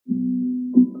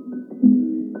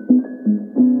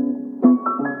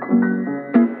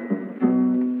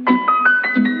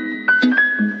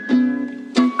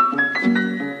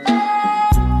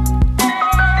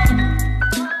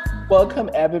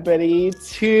welcome everybody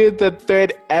to the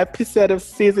third episode of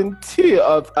season 2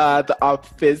 of the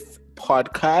Office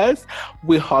podcast.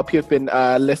 We hope you've been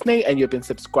listening and you've been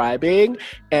subscribing.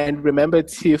 And remember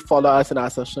to follow us on our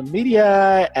social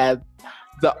media at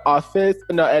Office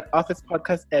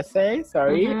Podcast Essay,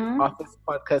 Office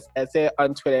Podcast Essay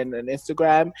on Twitter and on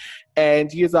Instagram.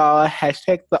 And use our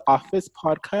hashtag The Office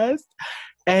Podcast.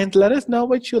 And let us know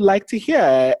what you'd like to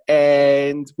hear.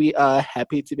 And we are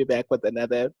happy to be back with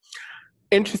another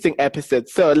interesting episode.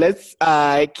 So let's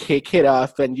kick it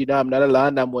off. And I'm not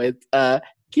alone. I'm with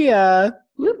Kia.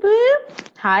 Whoop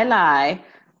whoop. Hi, Lai.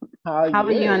 How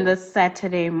are you on this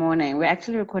Saturday morning? We're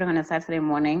actually recording on a Saturday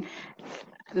morning.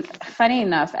 Funny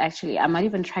enough, actually, I'm not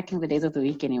even tracking the days of the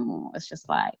week anymore. It's just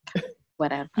like,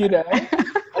 whatever.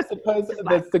 I suppose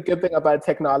that's the good thing about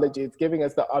technology. It's giving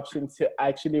us the option to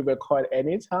actually record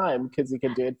anytime because you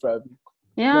can do it from...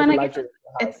 Yeah, and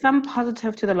it's some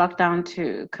positive to the lockdown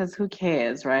too, because who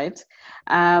cares, right?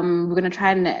 We're going to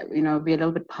try and, be a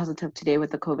little bit positive today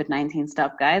with the COVID-19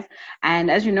 stuff, guys.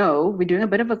 And as you know, we're doing a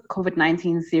bit of a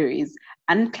COVID-19 series,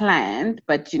 unplanned,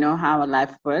 but you know how our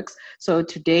life works. So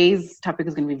today's topic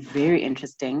is going to be very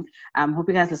interesting. Hope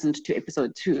you guys listened to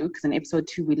episode 2, because in episode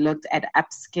 2, we looked at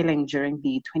upskilling during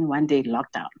the 21-day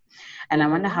lockdown. And I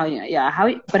wonder how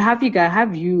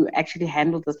have you actually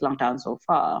handled this lockdown so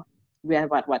far? We are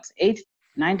what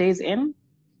 9 days in?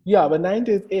 Yeah, we're 9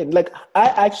 days in. Like, I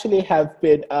actually have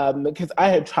been, because I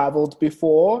had traveled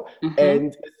before,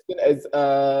 and as soon as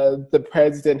the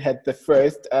president had the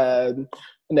first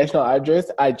national address,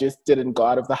 I just didn't go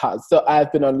out of the house. So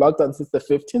I've been on lockdown since the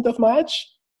 15th of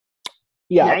March.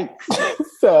 Yeah. Yikes.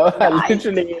 So I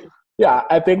literally,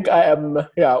 I think I am,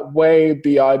 way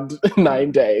beyond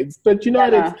 9 days. But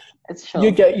it's sure.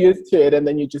 You get used to it, and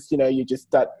then you just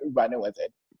start running with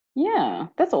it. Yeah,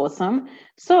 that's awesome.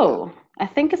 So I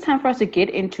think it's time for us to get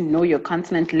into Know Your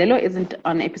Continent. Lilo isn't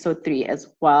on episode 3 as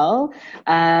well,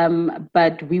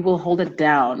 but we will hold it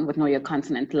down with Know Your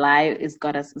Continent. Live is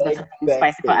got us something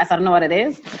spicy for us. I don't know what it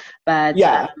is, but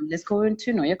let's go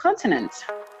into Know Your Continent.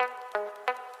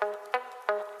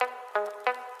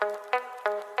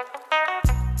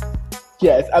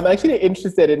 Yes, I'm actually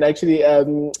interested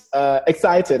and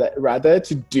excited rather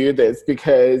to do this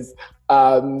because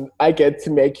I get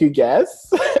to make you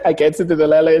guess. I get to do the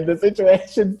Lele in the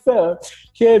situation. So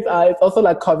here's, it's also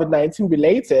like COVID-19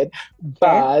 related,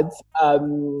 but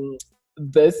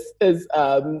this is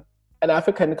an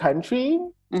African country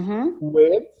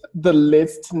with the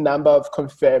least number of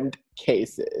confirmed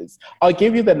cases. I'll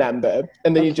give you the number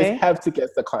and then you just have to guess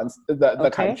the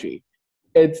country.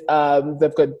 It's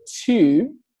they've got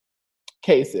 2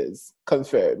 cases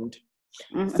confirmed.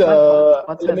 So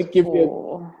let me give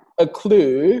you a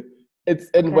clue. It's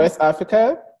in West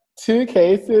Africa. 2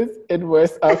 cases in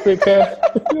West Africa.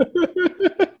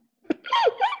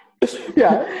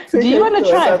 Do you want to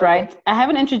try, Bright? I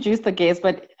haven't introduced the guest,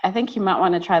 but I think you might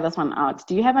want to try this one out.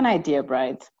 Do you have an idea,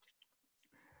 Bright?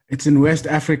 It's in West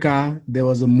Africa. There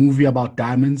was a movie about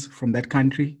diamonds from that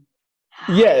country.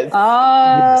 Yes.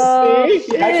 Oh,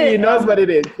 see? Actually, he knows what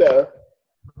it is. So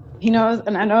he knows,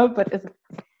 and I know, but it's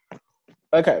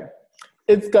okay.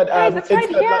 It's got it's right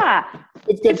here.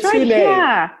 It's got 2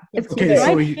 names. It's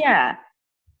right here.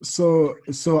 So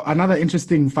another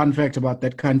interesting fun fact about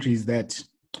that country is that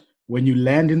when you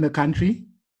land in the country,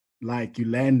 like you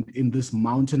land in this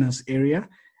mountainous area,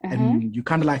 and you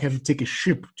kind of like have to take a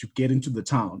ship to get into the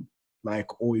town,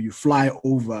 or you fly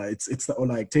over. Or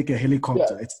like take a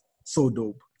helicopter. Yeah. It's so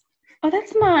dope. Oh,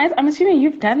 that's nice. I'm assuming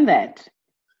you've done that.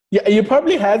 Yeah, you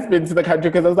probably has been to the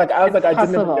country because I was like, I didn't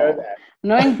even know that.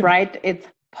 Knowing Bright, it's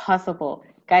possible.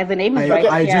 Guys, the name is right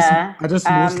here. I just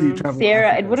mostly travel.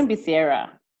 Sierra, it wouldn't be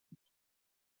Sierra.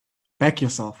 Back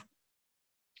yourself.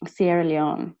 Sierra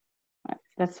Leone.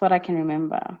 That's what I can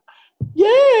remember. Yay!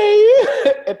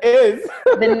 It is.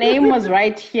 The name was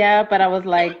right here, but I was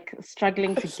like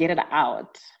struggling to get it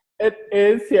out. It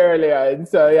is Sierra Leone.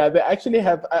 So they actually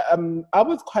have. I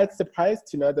was quite surprised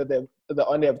to know that they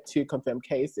only have 2 confirmed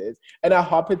cases, and I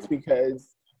hope it's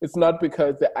not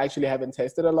because they actually haven't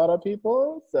tested a lot of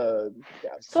people. So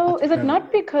So is it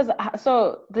not because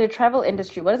the travel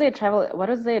industry? What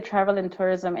does the travel and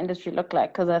tourism industry look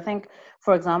like? Because I think,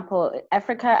 for example,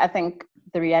 Africa. I think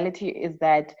the reality is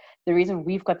that the reason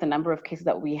we've got the number of cases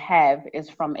that we have is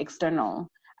from external.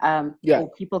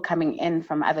 Or people coming in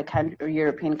from other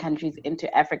European countries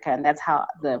into Africa, and that's how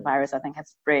the virus, I think, has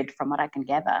spread, from what I can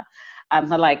gather.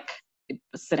 Not like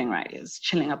sitting right is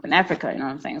chilling up in Africa, you know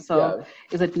what I'm saying? So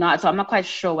is it not? So I'm not quite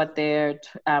sure what their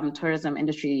tourism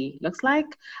industry looks like,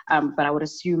 but I would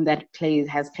assume that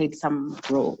has played some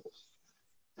role.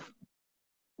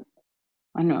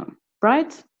 I know.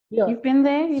 Bright, Yeah. you've been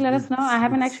there? You let us know. I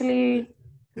haven't actually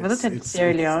visited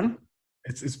Sierra Leone.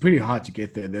 It's pretty hard to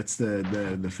get there. That's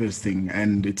the first thing,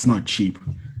 and it's not cheap.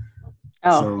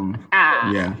 Oh, so,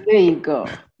 yeah. There you go.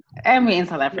 And we're in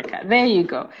South Africa. There you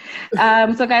go.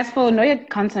 So guys, for Know Your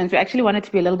Content, we actually wanted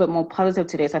to be a little bit more positive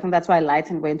today. So I think that's why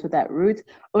Lighten went with that route.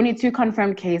 Only 2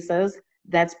 confirmed cases.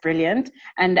 That's brilliant.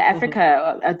 And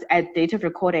Africa, at date of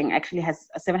recording, actually has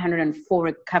 704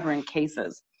 recovering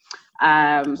cases.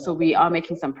 So we are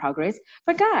making some progress.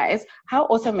 But guys, how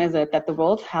awesome is it that the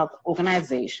World Health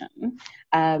Organization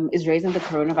is raising the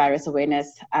coronavirus awareness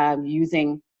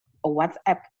using a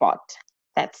WhatsApp bot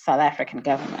that South African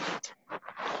government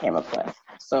came up with.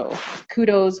 So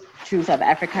kudos to South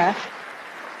Africa.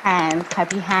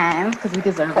 Happy hands, because we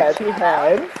deserve it. Happy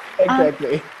hands,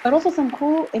 exactly. But also some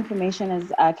cool information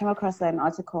is I came across an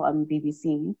article on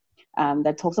BBC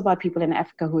that talks about people in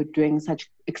Africa who are doing such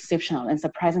exceptional and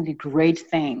surprisingly great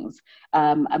things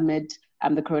amid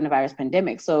the coronavirus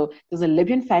pandemic. So there's a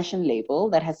Libyan fashion label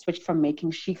that has switched from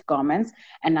making chic garments,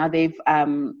 and now they've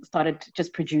started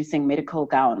just producing medical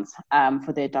gowns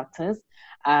for their doctors.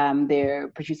 They're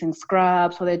producing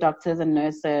scrubs for their doctors and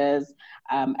nurses.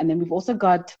 And then we've also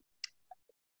got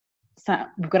a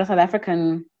South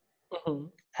African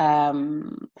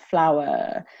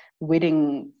flower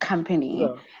wedding company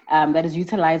that is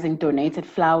utilizing donated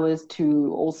flowers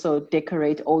to also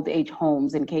decorate old age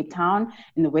homes in Cape Town,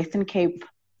 in the Western Cape.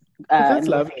 In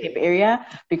the Western Cape area,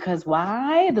 because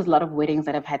there's a lot of weddings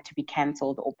that have had to be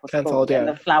cancelled or postponed, and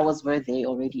the flowers were there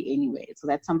already anyway. So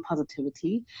that's some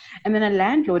positivity. And then a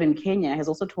landlord in Kenya has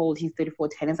also told his 34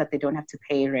 tenants that they don't have to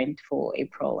pay rent for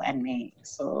April and May.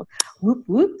 So whoop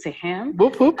whoop to him.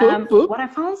 Whoop whoop whoop whoop. What I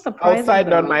found surprising,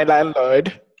 outside on my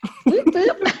landlord. Whoop,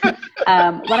 whoop.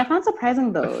 What I found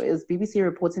surprising though is BBC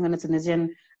reporting on a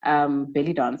Tunisian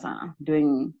belly dancer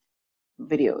doing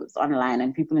videos online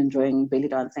and people enjoying belly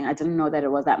dancing. I didn't know that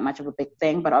it was that much of a big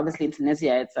thing, but obviously in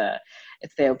Tunisia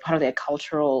it's their part of their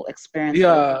cultural experience.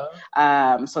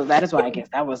 So that is why I guess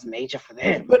that was major for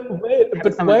them. But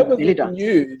why was it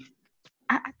news?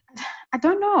 I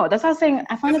don't know. That's what I was saying.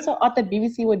 I find it so odd that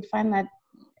BBC would find that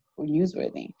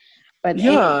newsworthy. But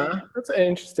anyway. That's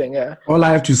interesting. Yeah. All I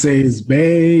have to say is,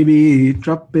 baby,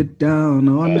 drop it down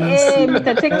on us.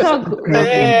 Mr. TikTok.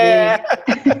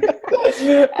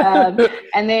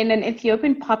 And then an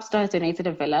Ethiopian pop star has donated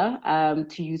a villa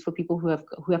to use for people who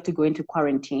have to go into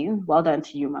quarantine. Well done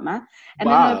to you, Mama. And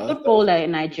then a footballer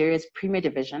in Nigeria's Premier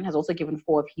Division has also given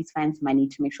 4 of his fans money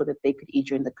to make sure that they could eat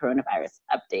during the coronavirus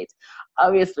update.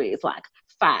 Obviously, it's like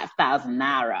 5,000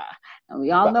 naira, and we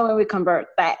all know when we convert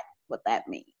that what that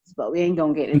means. But we ain't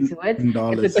gonna get into it.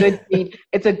 It's a good deed.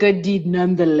 It's a good deed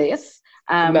nonetheless.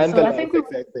 So I think we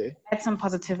had some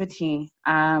positivity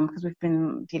because we've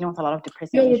been dealing with a lot of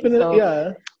depressing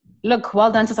issues. Look,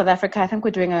 well done to South Africa. I think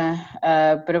we're doing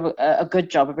a bit of a good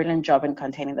job, a brilliant job in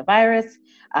containing the virus.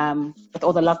 With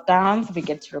all the lockdowns, we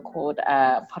get to record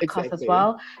a podcast as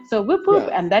well. So whoop whoop,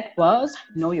 and that was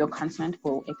Know Your Content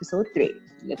for episode 3.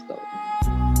 Let's go.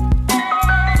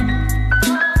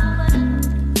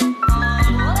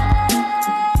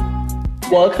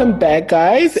 Welcome back,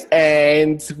 guys,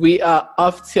 and we are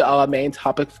off to our main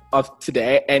topic of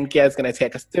today, and Gia's going to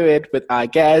take us through it with our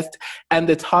guest, and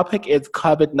the topic is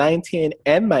COVID-19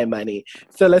 and my money.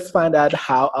 So let's find out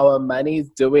how our money is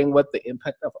doing, what the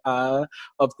impact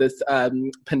of this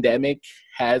pandemic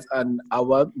has on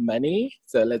our money.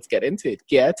 So let's get into it.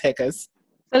 Gia, take us.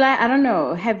 Well, I don't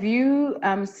know. Have you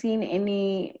seen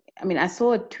any... I mean, I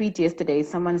saw a tweet yesterday,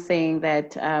 someone saying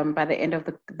that by the end of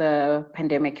the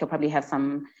pandemic, he'll probably have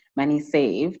some money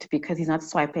saved because he's not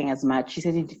swiping as much. He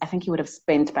said, I think he would have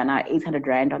spent by now 800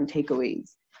 Rand on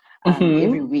takeaways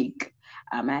every week.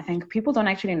 And I think people don't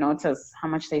actually notice how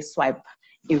much they swipe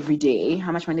every day,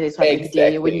 how much money they swipe every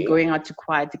day when you're going out to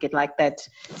Quad to get like that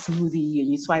smoothie and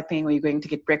you're swiping, or you're going to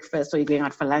get breakfast, or you're going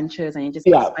out for lunches and you're just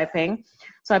swiping.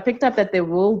 So I picked up that there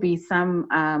will be some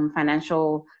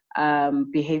financial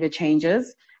behavior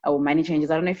changes or money changes.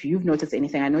 I don't know if you've noticed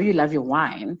anything. I know you love your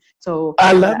wine, so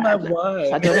I love my wine.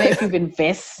 So I don't know if you've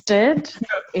invested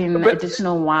in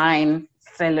additional wine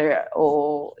cellar,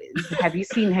 or have you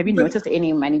noticed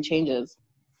any money changes?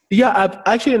 Yeah, I've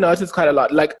actually noticed quite a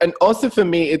lot. And also for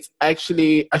me, it's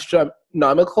actually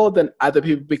astronomical than other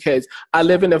people because I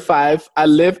live and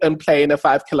play in a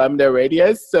 5-kilometer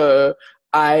radius. So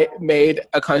I made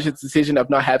a conscious decision of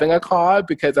not having a car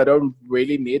because I don't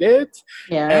really need it.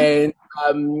 Yeah. And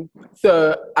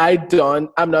so I'm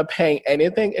not paying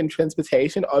anything in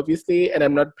transportation, obviously, and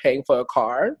I'm not paying for a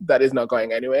car that is not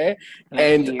going anywhere. I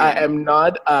am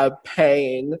not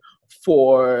paying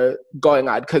for going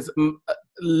out because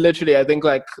literally I think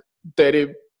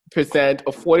 30%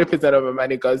 or 40% of my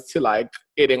money goes to like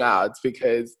eating out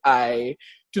because I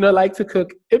do not like to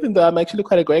cook, even though I'm actually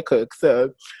quite a great cook.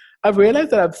 So I've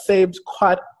realized that I've saved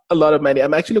quite a lot of money.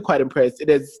 I'm actually quite impressed. It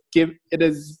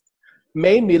has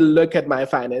made me look at my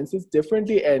finances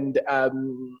differently, and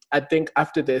I think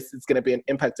after this, it's going to be an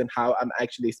impact on how I'm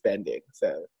actually spending.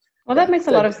 So, well, that makes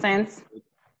a lot of sense.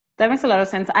 That makes a lot of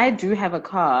sense. I do have a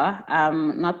car.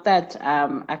 Not that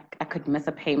I could miss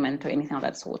a payment or anything of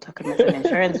that sort. I could miss an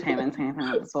insurance payment or anything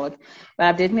of that sort. But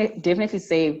I've definitely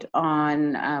saved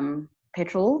on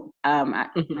petrol.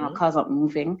 Our cars aren't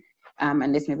moving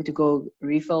unless maybe to go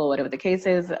refill or whatever the case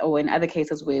is, or in other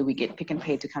cases where we get Pick and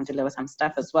Pay to come deliver some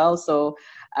stuff as well. So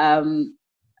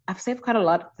I've saved quite a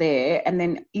lot there. And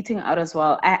then eating out as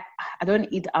well. I don't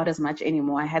eat out as much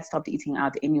anymore. I had stopped eating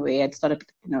out anyway. I started,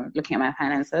 looking at my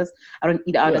finances. I don't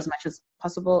eat out as much as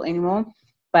possible anymore.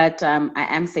 But I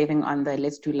am saving on the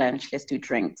let's do lunch, let's do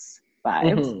drinks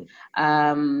vibes.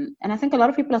 And I think a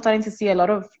lot of people are starting to see a lot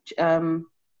of,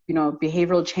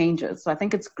 behavioral changes. So I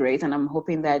think it's great. And I'm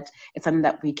hoping that it's something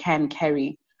that we can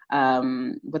carry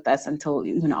with us until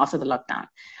after the lockdown.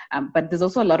 But there's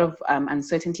also a lot of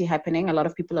uncertainty happening. A lot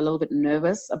of people are a little bit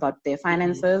nervous about their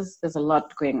finances. There's a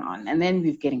lot going on. And then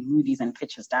we're getting Moody's and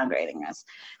Fitch's downgrading us.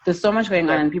 There's so much going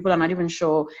on and people are not even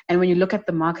sure. And when you look at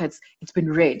the markets, it's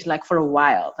been red like for a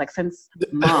while, like since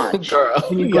March. Girl,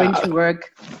 when you go into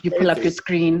work, you pull up your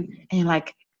screen and you're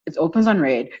like, it opens on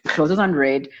red, closes on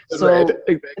red. So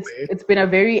exactly. It's been a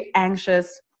very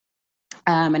anxious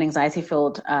and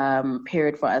anxiety-filled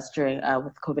period for us during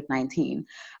with COVID-19.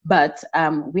 But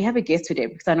we have a guest today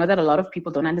because I know that a lot of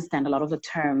people don't understand a lot of the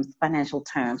terms, financial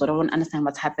terms, or don't understand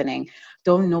what's happening,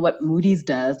 don't know what Moody's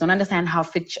does, don't understand how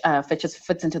Fitch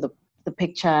fits into the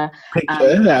picture.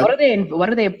 What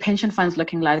are their pension funds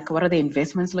looking like? What are their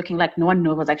investments looking like? No one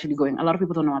knows what's actually going on. A lot of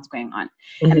people don't know what's going on.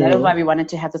 And that is why we wanted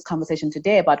to have this conversation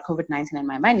today about COVID-19 and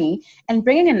my money and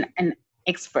bringing in an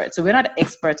expert. So we're not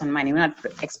experts on money. We're not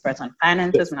experts on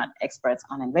finances. We're not experts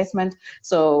on investment.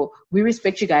 So we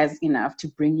respect you guys enough to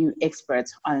bring you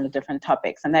experts on the different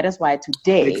topics. And that is why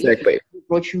today we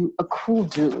brought you a cool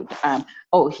dude.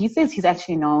 He says he's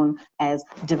actually known as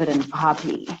Dividend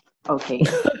Papi. Okay.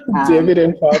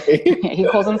 Dividend Papi. He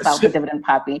calls himself the Dividend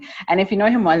Papi. And if you know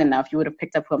him well enough, you would have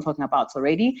picked up who I'm talking about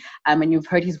already. And you've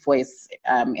heard his voice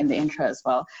in the intro as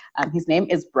well. His name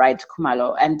is Bright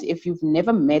Khumalo. And if you've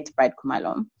never met Bright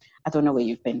Khumalo, I don't know where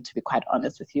you've been, to be quite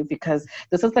honest with you, because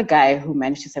this is the guy who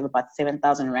managed to save about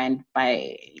 7,000 Rand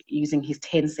by using his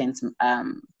 10 cents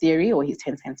theory or his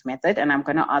 10 cents method. And I'm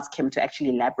going to ask him to actually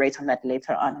elaborate on that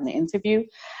later on in the interview.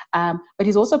 But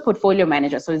he's also a portfolio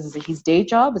manager. So his day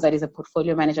job is that he's a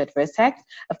portfolio manager at Versatech,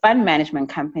 a fund management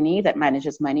company that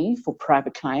manages money for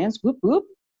private clients. Whoop, whoop.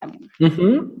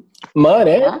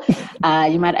 Money.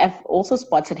 You might have also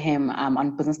spotted him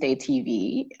on Business Day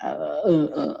TV,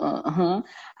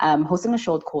 hosting a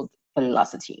show called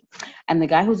Velocity. And the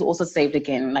guy who's also saved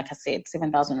again, like I said,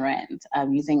 7,000 Rand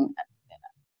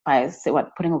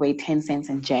putting away 10 cents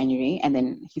in January, and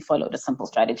then he followed a simple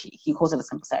strategy. He calls it a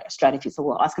simple strategy. So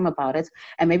we'll ask him about it,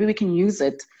 and maybe we can use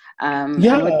it.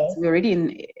 We're already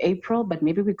in April, but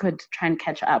maybe we could try and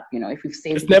catch up. If we've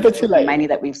saved the money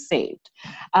that we've saved.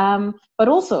 But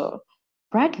also,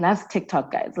 Brad loves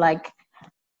TikTok, guys. Like,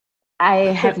 I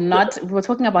have not. We were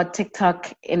talking about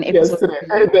TikTok in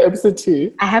episode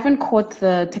 2. I haven't caught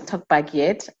the TikTok bug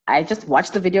yet. I just watch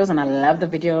the videos and I love the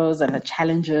videos and the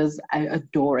challenges. I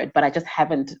adore it, but I just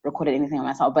haven't recorded anything on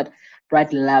myself. But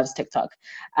Bright loves TikTok.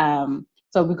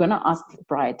 So we're gonna ask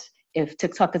Bright if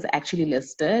TikTok is actually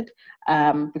listed,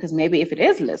 because maybe if it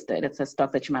is listed, it's a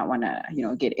stock that you might want to,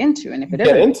 get into. And if it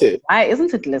isn't, why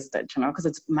isn't it listed? Because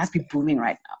it must be booming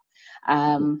right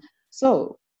now.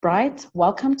 So. Bright,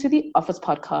 welcome to the Office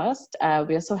Podcast.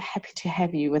 We are so happy to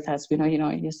have you with us. We know,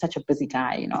 you're such a busy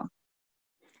guy,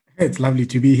 It's lovely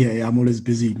to be here. I'm always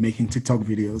busy making TikTok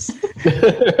videos.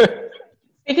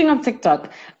 Speaking of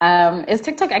TikTok, is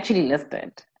TikTok actually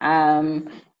listed? And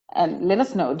let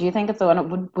us know. Do you think it's the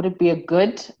one? Would it be a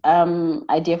good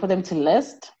idea for them to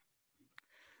list?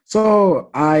 So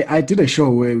I did a show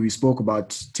where we spoke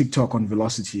about TikTok on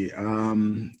Velocity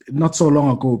not so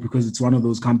long ago, because it's one of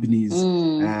those companies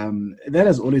that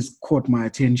has always caught my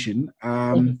attention.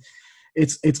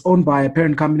 It's owned by a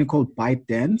parent company called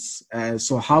ByteDance.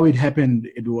 So how it happened,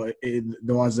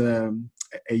 there was a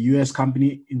US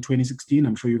company in 2016.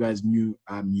 I'm sure you guys knew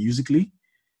Musical.ly.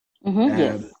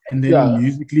 Yes. And then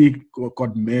Musical.ly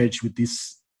got merged with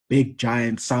this big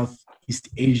giant Southeast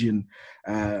Asian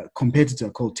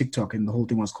competitor called TikTok, and the whole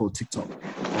thing was called TikTok.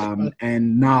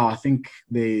 And now I think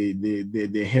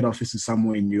their head office is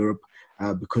somewhere in Europe.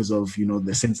 because of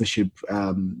the censorship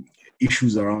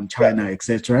issues around China,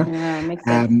 etc. Yeah, makes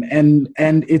sense.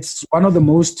 And it's one of the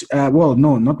most well,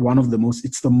 no, not one of the most.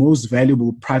 It's the most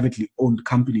valuable privately owned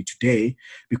company today,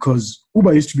 because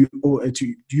Uber used to be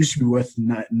worth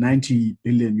 $90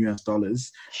 billion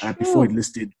before it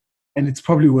listed. And it's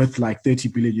probably worth like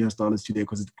 $30 billion today,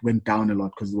 because it went down a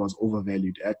lot because it was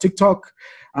overvalued. TikTok,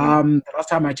 the last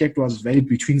time I checked, was valued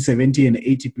between 70 and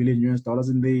 $80 billion,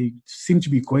 and they seem to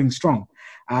be going strong.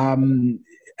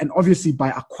 And obviously,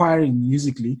 by acquiring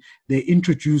Musical.ly, they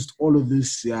introduced all of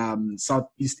this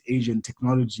Southeast Asian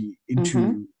technology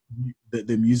into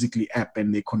the Musical.ly app,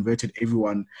 and they converted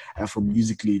everyone from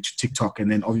Musical.ly to TikTok.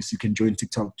 And then obviously you can join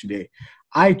TikTok today.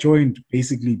 I joined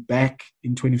basically back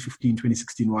in 2015,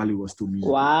 2016 while it was still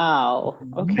Musical.ly. Wow.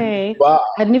 Okay. Wow.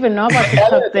 I didn't even know about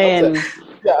TikTok then.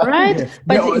 Yeah. Right? Yeah.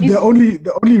 But the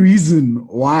only reason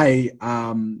why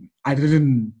I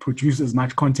didn't produce as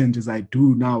much content as I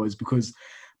do now is because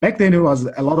back then it was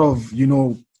a lot of,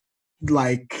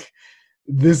 like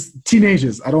this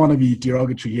teenagers. I don't want to be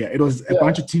derogatory here. It was a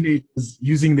bunch of teenagers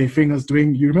using their fingers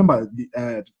doing, you remember,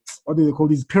 what do they call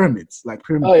these pyramids? Like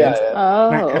pyramid dances. Oh,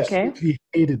 I okay. absolutely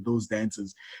hated those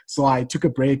dances. So I took a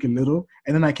break a little,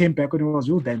 and then I came back when it was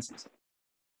real dances.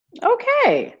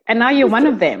 Okay. And now you're one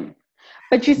of them.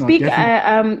 But you speak,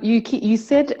 you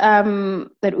said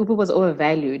that Uber was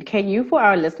overvalued. Can you, for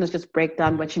our listeners, just break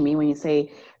down what you mean when you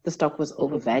say the stock was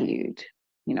overvalued?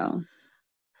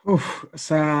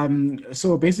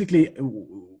 So basically,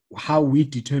 how we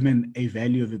determine a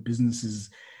value of a business is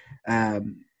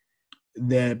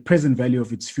the present value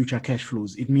of its future cash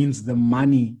flows. It means the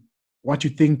money, what you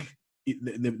think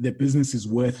the business is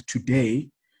worth today,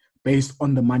 based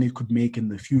on the money it could make in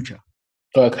the future.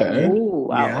 Okay. Oh,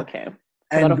 wow. Yeah. Okay.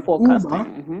 A And lot of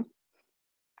forecasting.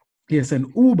 Yes,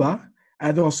 and Uber,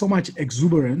 there was so much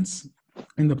exuberance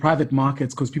in the private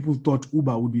markets because people thought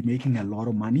Uber would be making a lot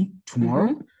of money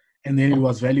tomorrow. And then it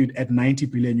was valued at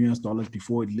 $90 billion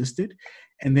before it listed.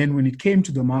 And then when it came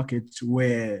to the market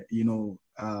where,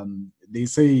 they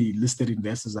say listed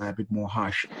investors are a bit more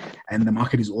harsh, and the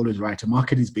market is always right. A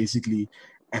market is basically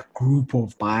a group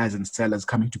of buyers and sellers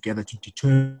coming together to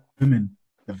determine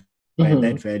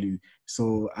that value.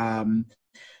 So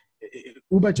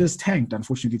Uber just tanked,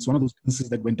 unfortunately. It's one of those businesses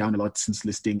that went down a lot since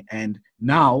listing, and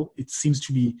now it seems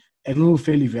to be a little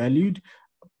fairly valued.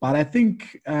 But I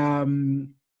think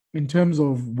in terms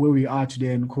of where we are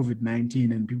today in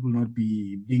COVID-19 and people not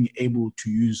being able to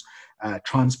use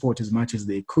transport as much as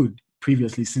they could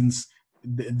previously, since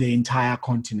the entire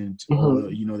continent or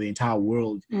the entire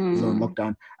world is on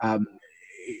lockdown,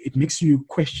 it makes you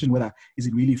question whether is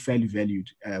it really fairly valued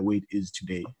where it is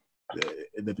today,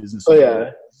 the business. Oh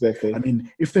yeah, exactly. I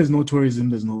mean, if there's no tourism,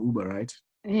 there's no Uber, right?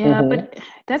 Yeah, but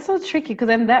that's so tricky, because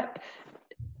then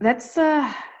that's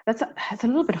a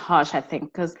little bit harsh, I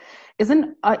think, because is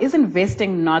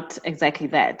investing not exactly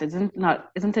that?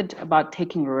 Isn't it about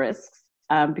taking risks?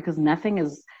 Because nothing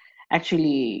is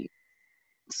actually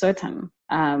certain.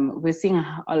 We're seeing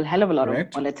a hell of a lot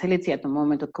of volatility at the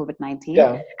moment with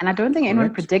COVID-19. And I don't think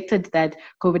anyone predicted that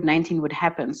COVID-19 would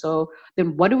happen. So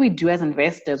then what do we do as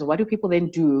investors? What do people then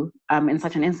do in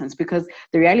such an instance? Because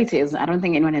the reality is, I don't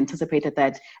think anyone anticipated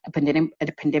that a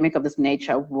pandemic of this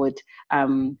nature would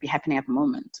be happening at the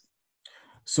moment.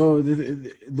 So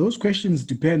those questions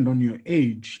depend on your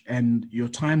age and your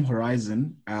time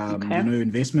horizon, your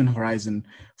investment horizon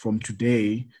from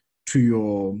today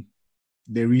to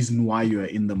the reason why you are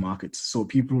in the market. So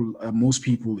most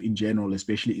people in general,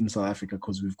 especially in South Africa,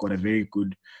 because we've got a very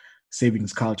good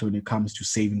savings culture when it comes to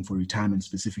saving for retirement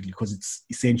specifically, because it's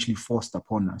essentially forced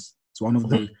upon us. It's one of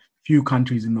the few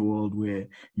countries in the world where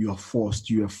you're a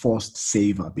forced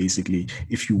saver, basically,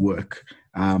 if you work,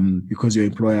 because your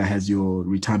employer has your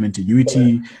retirement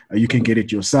annuity, you can get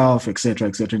it yourself, etc.,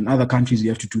 etc. In other countries, you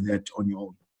have to do that on your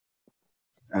own.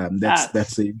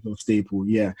 That's a staple,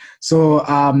 yeah. So,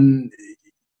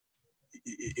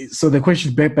 so the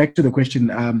question, back to the question,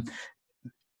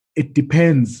 it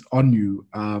depends on you,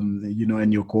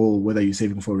 and your goal, whether you're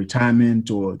saving for retirement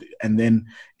and then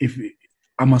if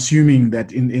I'm assuming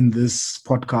that in this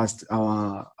podcast,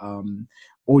 our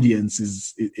audience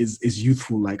is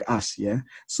youthful like us, yeah.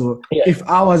 So if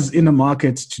I was in a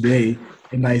market today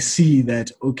and I see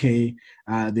that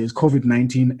there's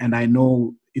COVID-19, and I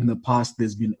know in the past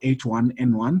there's been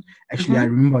H1N1. Actually, I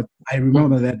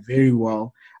remember that very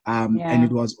well, and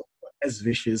it was as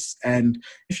vicious. And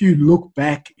if you look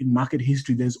back in market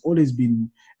history, there's always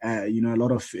been, a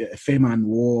lot of famine,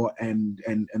 war, and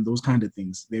those kind of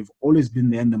things. They've always been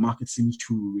there, and the market seems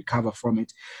to recover from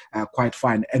it quite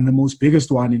fine. And the most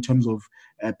biggest one in terms of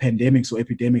pandemics or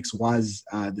epidemics was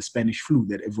the Spanish flu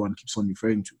that everyone keeps on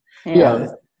referring to. Yeah.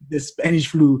 The Spanish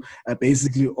flu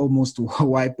basically almost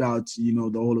wiped out,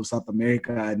 the whole of South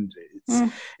America, and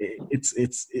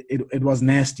it was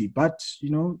nasty. But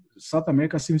South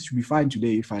America seems to be fine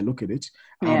today if I look at it.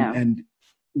 And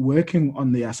working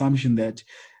on the assumption that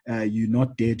you're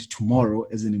not dead tomorrow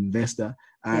as an investor,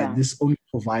 this only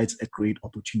provides a great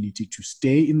opportunity to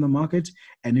stay in the market.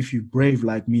 And if you're brave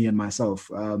like me and myself,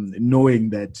 knowing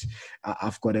that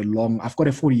I've got a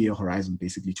 40-year horizon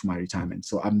basically to my retirement.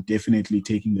 So I'm definitely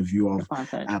taking the view of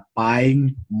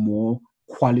buying more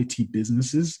quality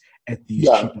businesses at these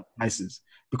cheaper prices.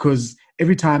 Because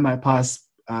every time I pass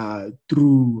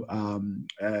through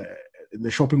the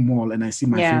shopping mall and I see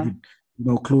my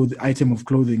favorite item of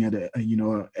clothing at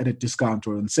a discount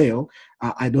or on sale,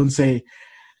 I don't say,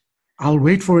 I'll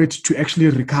wait for it to actually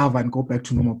recover and go back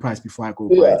to normal price before I go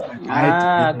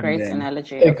buy it. Great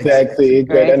analogy. Exactly.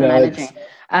 Great analogy.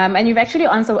 And you've actually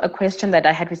answered a question that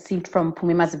I had received from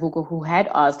Pumima Zibuko, who had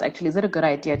asked, actually, is it a good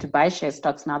idea to buy share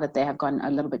stocks now that they have gone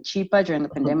a little bit cheaper during the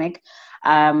pandemic?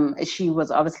 She was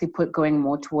obviously going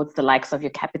more towards the likes of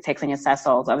your Capitex and your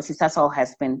Sasols. Obviously, Sasol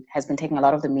has been taking a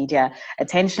lot of the media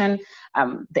attention.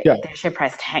 Their share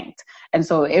price tanked. And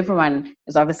so everyone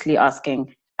is obviously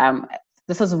asking,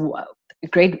 this was a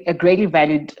greatly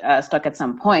valued stock at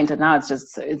some point, and now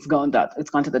it's gone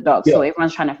to the dogs. So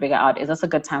everyone's trying to figure out, is this a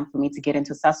good time for me to get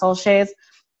into Sasol shares?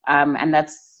 And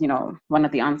that's one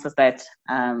of the answers that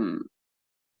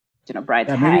Bright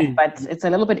had, but it's a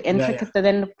little bit intricate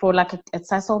than for like a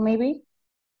Sasol maybe.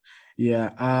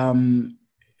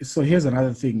 So here's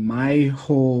another thing. My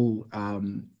whole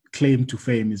claim to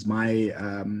fame is my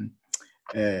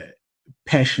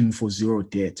passion for zero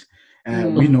debt.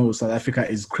 We know South Africa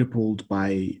is crippled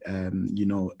by,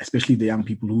 especially the young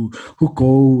people who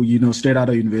go, straight out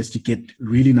of university, get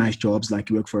really nice jobs. Like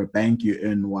you work for a bank, you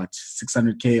earn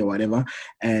 600K or whatever.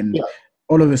 And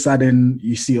all of a sudden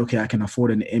you see, okay, I can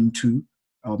afford an M2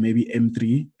 or maybe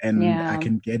M3 and I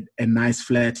can get a nice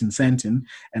flat in Sandton.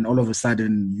 And all of a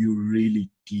sudden you're really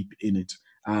deep in it.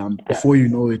 Before you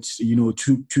know it, 2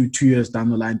 years down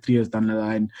the line, 3 years down the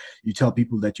line, you tell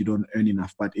people that you don't earn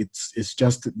enough, but it's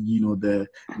just the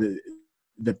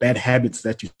bad habits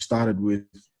that you started with.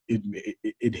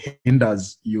 It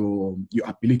hinders your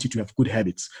ability to have good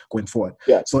habits going forward.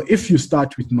 So if you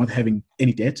start with not having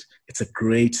any debt, it's a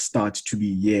great start to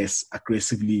be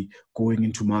aggressively going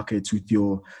into markets with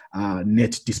your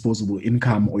net disposable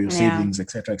income or your savings,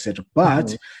 etc., etc.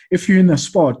 But if you're in a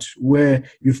spot where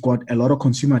you've got a lot of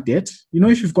consumer debt,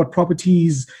 if you've got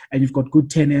properties and you've got good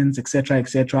tenants, etc.,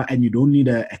 etc., and you don't need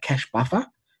a cash buffer,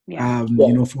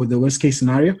 for the worst case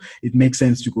scenario, it makes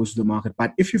sense to go to the market.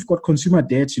 But if you've got consumer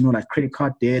debts, like credit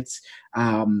card debts,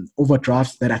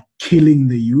 overdrafts that are killing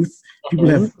the youth, people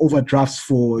have overdrafts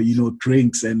for,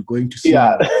 drinks and going to see.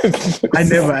 I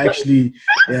never actually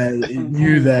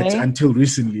knew that until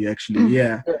recently, actually.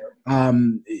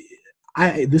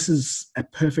 This is a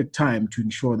perfect time to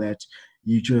ensure that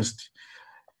you just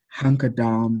hunker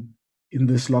down in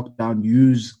this lockdown,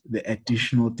 use the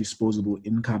additional disposable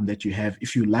income that you have.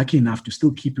 If you're lucky enough to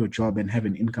still keep your job and have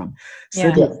an income,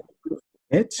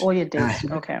 all your debts.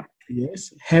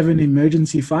 Yes, have an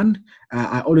emergency fund.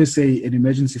 I always say an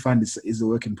emergency fund is a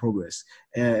work in progress.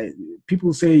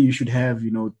 People say you should have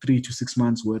 3 to 6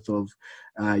 months worth of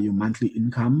your monthly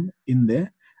income in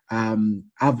there.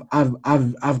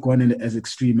 I've gone in as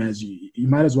extreme as you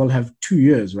might as well have 2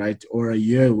 years, right? Or a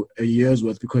year's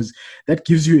worth, because that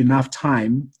gives you enough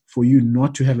time for you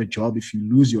not to have a job if you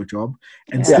lose your job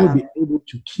and still be able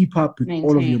to keep up with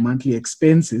all of your monthly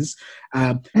expenses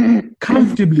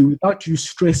comfortably without you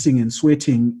stressing and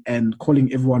sweating and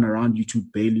calling everyone around you to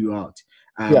bail you out.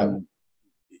 And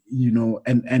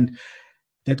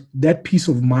that peace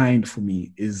of mind for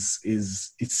me is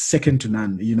it's second to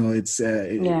none. It's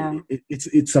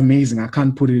amazing. I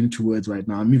can't put it into words right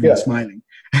now. I'm even smiling.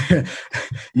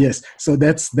 Yes. So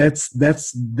that's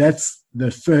the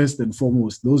first and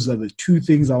foremost. Those are the two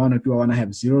things I want to do. I want to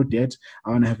have zero debt.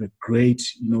 I want to have a great,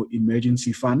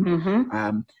 emergency fund.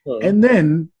 And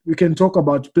then we can talk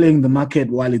about playing the market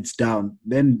while it's down.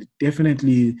 Then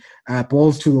definitely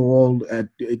balls to the wall.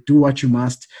 Do what you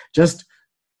must. Just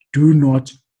do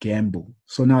not gamble.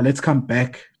 So now let's come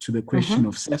back to the question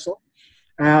of Sasol.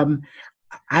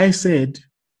 I said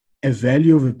a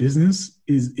value of a business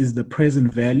is the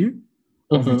present value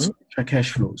of its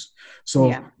cash flows.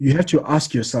 So you have to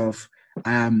ask yourself,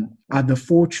 are the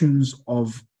fortunes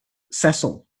of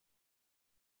Cecil,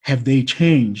 have they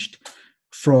changed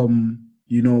from,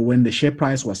 when the share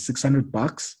price was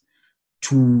 $600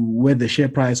 to where the share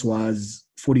price was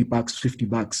 $40,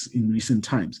 $50 in recent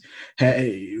times?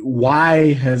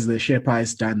 Why has the share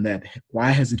price done that?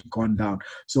 Why has it gone down?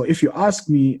 So if you ask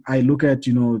me, I look at,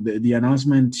 the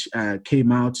announcement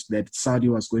came out that Saudi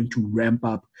was going to ramp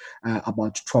up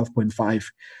about 12.5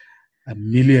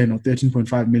 million or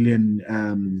 13.5 million,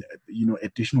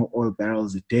 additional oil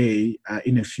barrels a day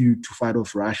in a feud to fight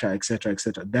off Russia, et cetera, et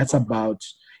cetera. That's about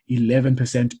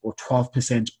 11% or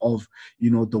 12% of,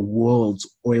 the world's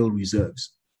oil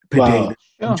reserves per day that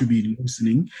going to be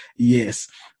loosening. Yes.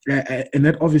 And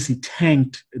that obviously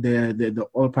tanked the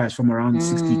oil price from around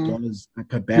 $60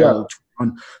 per barrel to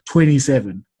around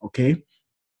 27. Okay.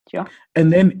 Sure.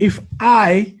 And then if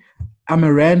I'm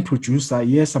a rand producer,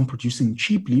 yes, I'm producing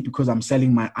cheaply because I'm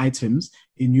selling my items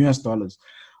in US dollars.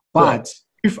 But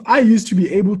if I used to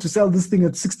be able to sell this thing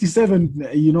at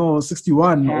 67,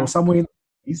 61 or somewhere in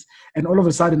these, and all of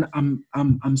a sudden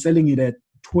I'm selling it at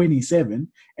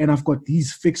 27, and I've got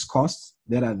these fixed costs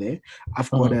that are there. They've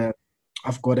got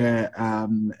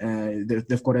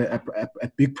a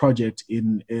big project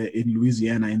in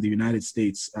Louisiana in the United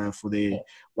States for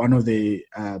one of the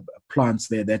plants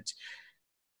there that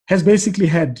has basically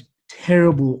had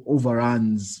terrible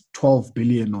overruns, 12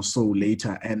 billion or so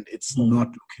later, and it's not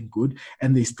looking good.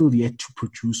 And they still yet to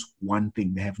produce one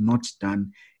thing. They have not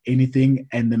done anything.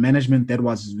 And the management that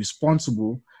was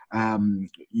responsible,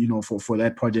 for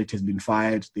that project has been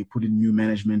fired. They put in new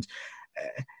management.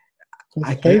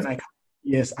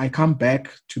 I come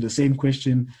back to the same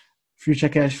question: future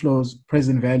cash flows,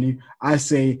 present value. I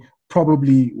say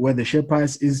probably where the share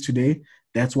price is today,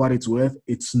 that's what it's worth.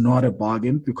 It's not a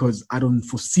bargain because I don't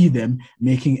foresee them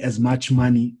making as much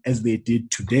money as they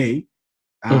did today,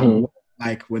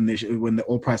 like when the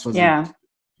oil price was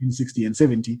in 60 and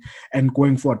 70, and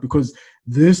going forward, because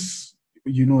this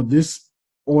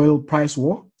oil price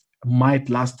war might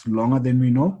last longer than we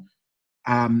know,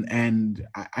 and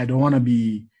I don't want to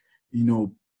be,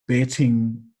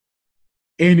 betting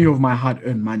any of my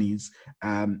hard-earned monies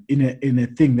in a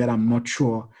thing that I'm not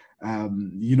sure.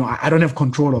 I don't have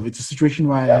control of. It's a situation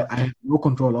where I have no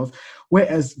control of.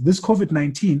 Whereas this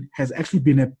COVID-19 has actually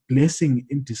been a blessing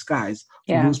in disguise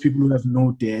for those people who have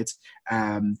no debt.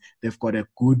 They've got a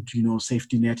good,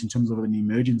 safety net in terms of an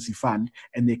emergency fund,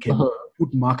 and they can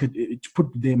put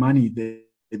their money,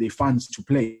 their funds to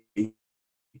play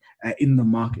in the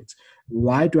market.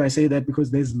 Why do I say that? Because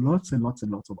there's lots and lots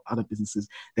and lots of other businesses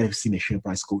that have seen a share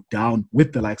price go down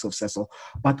with the likes of Cecil,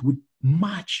 but with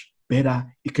much better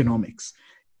economics.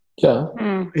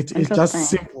 It's just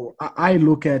simple. I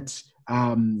look at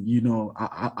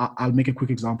I'll make a quick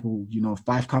example.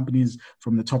 5 companies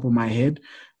from the top of my head.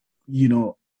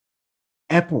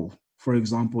 Apple, for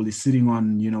example, is sitting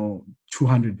on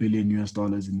 $200 billion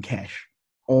in cash,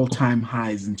 all-time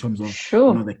highs in terms of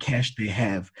the cash they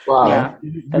have.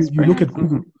 You look at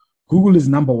Google. Google is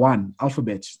number one.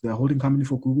 Alphabet, the holding company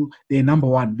for Google, they're number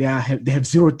one. They have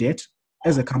zero debt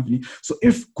as a company. So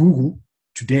if Google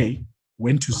today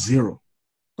went to zero,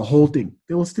 the whole thing,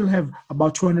 they will still have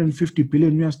about $250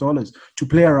 billion to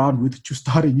play around with to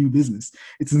start a new business.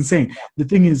 It's insane. The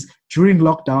thing is, during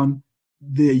lockdown,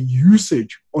 the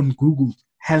usage on Google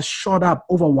has shot up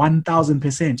over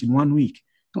 1,000% in 1 week.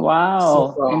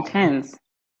 Wow, intense.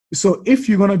 So if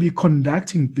you're going to be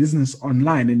conducting business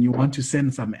online and you want to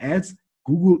send some ads,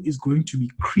 Google is going to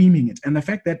be creaming it. And the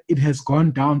fact that it has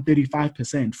gone down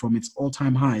 35% from its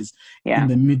all-time highs in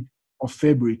the mid of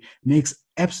February makes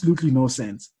absolutely no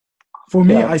sense. For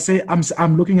me, I say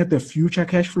I'm looking at the future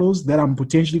cash flows that I'm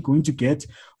potentially going to get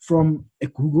from a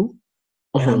Google,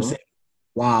 and I'm saying,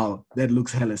 wow, that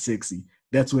looks hella sexy.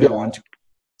 That's where I want to.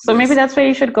 So maybe that's where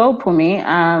you should go, Pumi.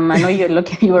 I know you're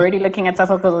already looking at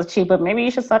Cecil because it's cheap, but maybe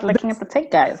you should start looking at the tech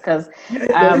guys because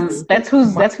that's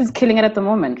who's killing it at the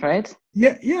moment, right?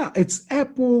 Yeah. It's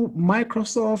Apple,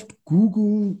 Microsoft,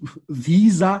 Google,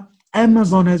 Visa.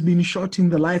 Amazon has been shooting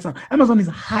the lights out. Amazon is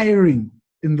hiring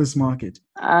in this market.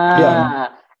 I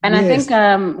think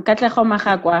Katlego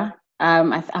Magakwa,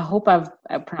 I hope I've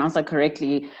pronounced that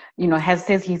correctly,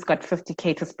 says he's got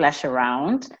 50K to splash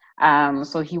around.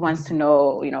 So he wants to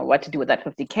know, what to do with that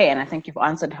 50K. And I think you've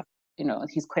answered,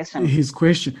 his question. He's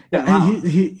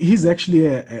actually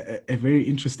a very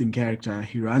interesting character.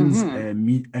 He runs a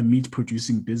meat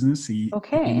producing business. He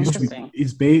used to be,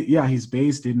 he's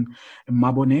based in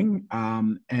Maboneng.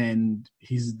 And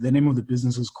the name of the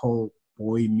business is called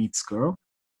Boy Meets Girl.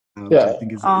 Which I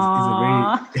think is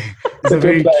a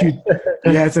very cute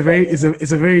Yeah, it's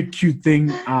a very cute thing.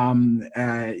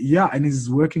 Yeah, and he's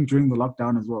working during the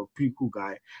lockdown as well. Pretty cool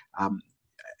guy.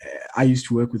 I used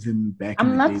to work with him back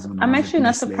in the days when I was actually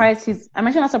not surprised I'm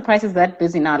actually not surprised he's that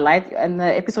busy now. Like in the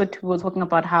episode 2, we were talking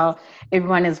about how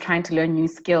everyone is trying to learn new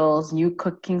skills, new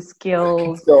cooking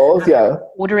skills, yeah.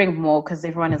 ordering more because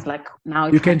everyone is like now.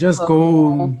 You can just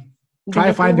go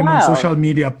try find him on social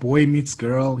media. Boy meets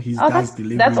girl. He does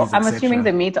deliveries. That's I'm assuming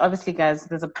the meat. Obviously, guys,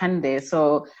 there's a pun there.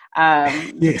 So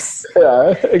yes, yeah,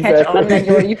 exactly. Catch on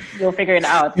and you'll figure it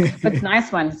out. But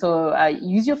nice one. So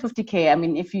use your 50K. I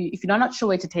mean, if you're not sure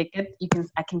where to take it,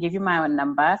 I can give you my own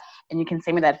number and you can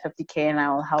send me that 50K and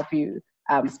I will help you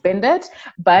spend it.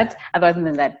 But other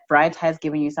than that, Bright has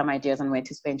given you some ideas on where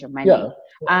to spend your money. Yeah.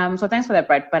 So thanks for that,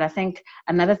 Bright. But I think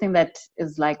another thing that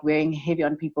is like wearing heavy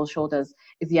on people's shoulders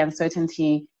is the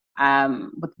uncertainty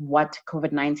with what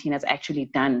COVID-19 has actually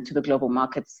done to the global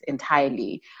markets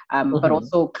entirely, but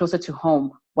also closer to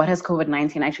home. What has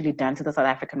COVID-19 actually done to the South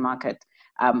African market?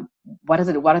 What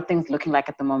are things looking like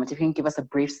at the moment? If you can give us a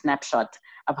brief snapshot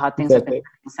of how things have been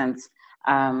since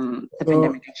the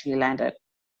pandemic actually landed.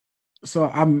 So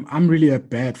I'm really a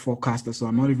bad forecaster, so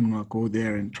I'm not even gonna go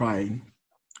there and try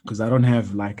because I don't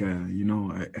have like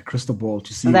a crystal ball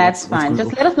to see. That's fine.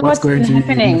 Just let us know what's going to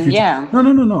happening. Yeah. No.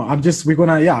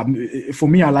 For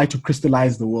me, I like to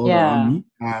crystallize the world around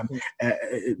me.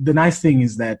 The nice thing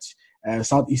is that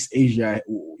Southeast Asia,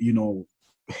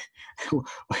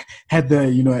 had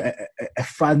the a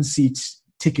front seat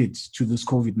ticket to this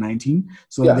COVID-19.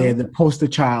 So they're the poster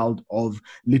child of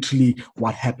literally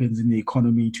what happens in the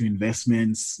economy to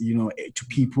investments, to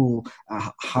people,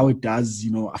 how it does,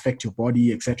 affect your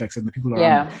body, etc., the people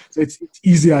around you. So it's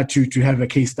easier to have a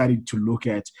case study to look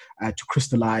at, to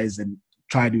crystallize and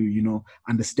try to,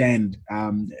 understand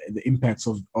the impacts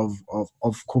of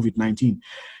COVID-19.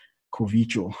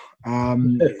 Covicho.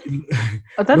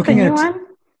 That's a new one?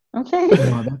 Okay.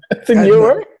 No, that's a new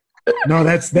one? No,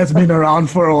 that's been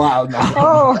around for a while now.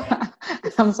 Oh,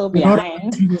 I'm so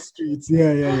behind. In the streets.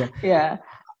 Yeah.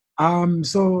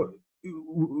 So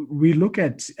we look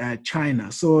at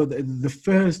China. So the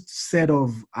first set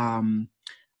of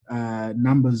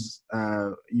numbers,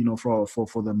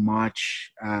 for the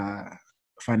March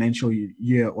financial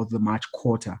year or the March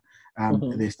quarter,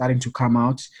 they're starting to come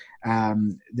out.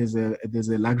 There's a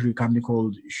luxury company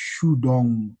called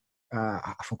Shudong.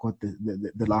 I forgot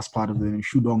the last part of the name,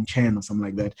 Shudong Chen or something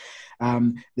like that.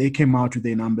 They came out with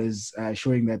their numbers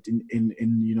showing that in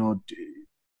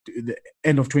the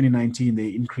end of 2019 they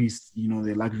increased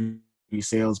their luxury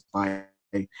sales by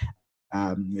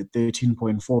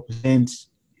 13.4%.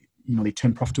 They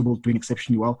turned profitable, doing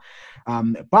exceptionally well.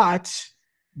 But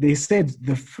they said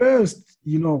the first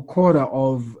quarter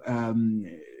of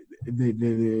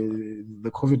the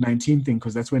COVID-19 thing,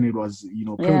 because that's when it was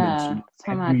prevalent,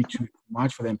 February to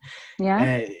March for them.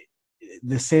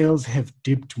 The sales have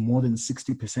dipped more than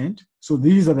 60%. So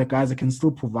these are the guys that can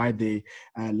still provide the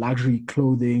luxury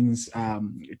clothing,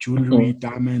 jewelry,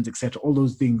 diamonds, etc., all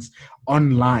those things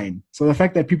online. So the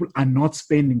fact that people are not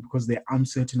spending because they're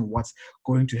uncertain of what's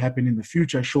going to happen in the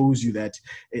future shows you that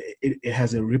it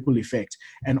has a ripple effect.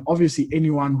 And obviously,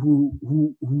 anyone who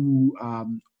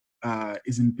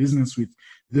is in business with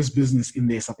this business in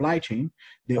their supply chain,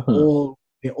 they're all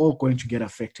going to get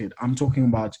affected. I'm talking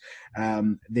about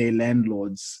their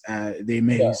landlords, their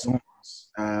maisons,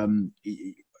 their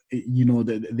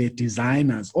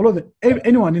designers, all of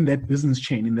anyone in that business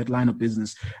chain, in that line of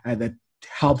business that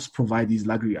helps provide these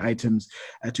luxury items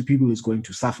to people is going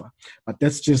to suffer. But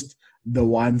that's just the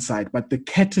one side. But the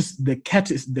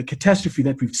catastrophe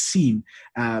that we've seen,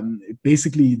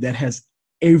 basically that has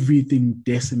everything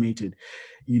decimated,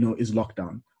 is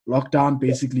lockdown. Lockdown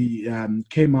basically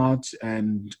came out,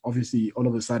 and obviously all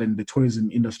of a sudden the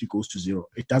tourism industry goes to zero.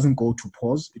 It doesn't go to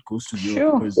pause, it goes to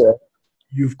zero because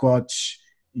you've got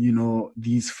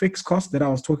these fixed costs that I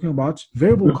was talking about,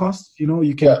 variable costs.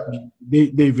 You can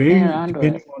they vary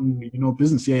depending on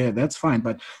business. That's fine.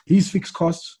 But these fixed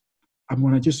costs, I'm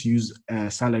gonna just use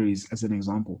salaries as an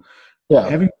example.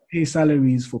 Having to pay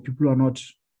salaries for people who are not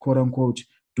quote unquote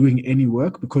doing any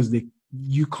work, because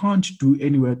you can't do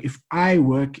any work. If I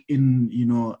work in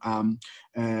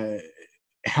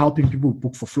helping people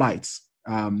book for flights,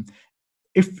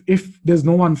 if there's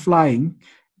no one flying,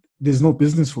 there's no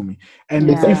business for me. And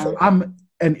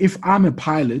if I'm a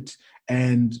pilot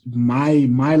and my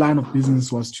line of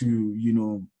business was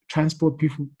to transport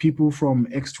people from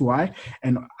X to Y,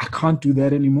 and I can't do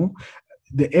that anymore,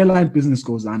 the airline business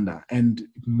goes under, and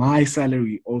my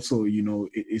salary also,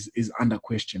 is under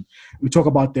question. We talk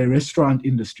about the restaurant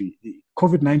industry.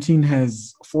 COVID-19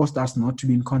 has forced us not to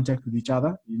be in contact with each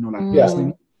other,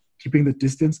 personally. keeping the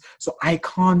distance. So I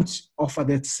can't offer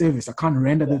that service. I can't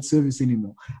render that service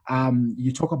anymore.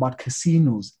 You talk about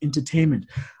casinos, entertainment.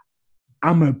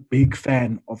 I'm a big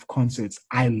fan of concerts.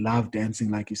 I love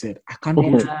dancing, like you said. I can't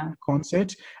go to a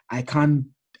concert. I can't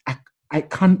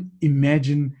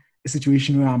imagine a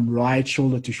situation where I'm right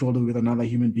shoulder to shoulder with another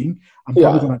human being. I'm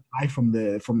probably gonna die from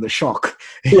the shock.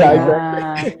 Yeah,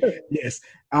 exactly. Yes.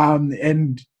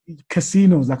 And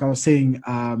casinos, like I was saying,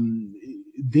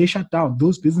 they shut down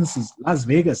those businesses. Las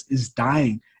Vegas is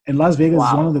dying. And Las Vegas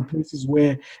is one of the places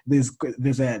where there's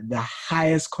the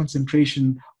highest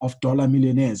concentration of dollar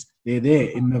millionaires. They're there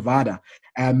in Nevada,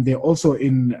 and they're also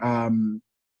in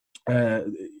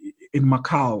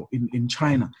Macau, in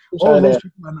China. All those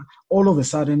people are all of a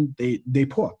sudden they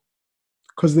poor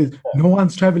because no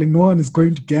one's traveling, no one is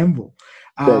going to gamble.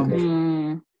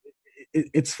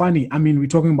 It's funny. I mean, we're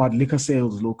talking about liquor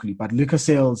sales locally, but liquor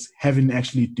sales haven't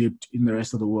actually dipped in the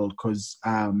rest of the world because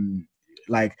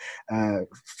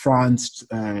France,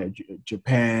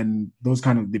 Japan, those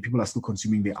kind of the people are still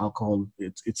consuming the alcohol.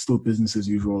 It's still business as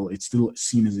usual. It's still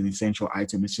seen as an essential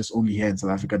item. It's just only here in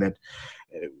South Africa that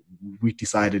we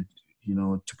decided,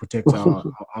 to protect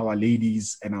our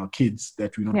ladies and our kids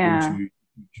that we're not going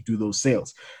to do those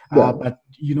sales. But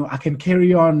I can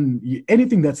carry on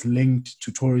anything that's linked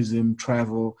to tourism,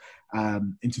 travel,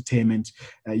 entertainment,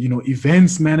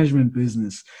 events management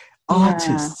business.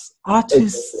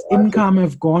 Artists income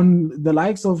have gone. The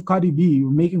likes of Cardi B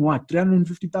making what,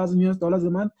 $350,000 a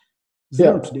month?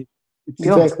 Zero today.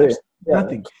 It's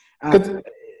nothing.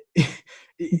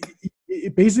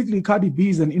 Basically, Cardi B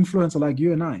is an influencer like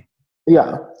you and I.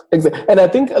 Yeah, exactly. And I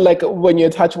think when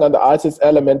you're touching on the artist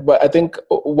element, but I think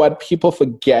what people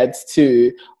forget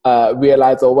to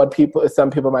realize, or what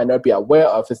some people might not be aware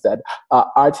of, is that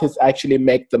artists actually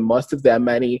make the most of their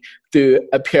money through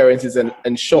appearances and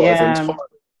shows and tours.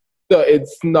 So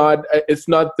it's not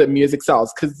the music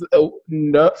sales, because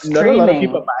not a lot of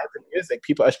people buy the music.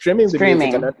 People are streaming the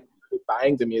music and not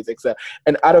buying the music. So,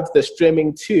 and out of the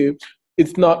streaming too,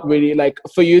 it's not really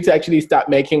for you to actually start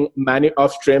making money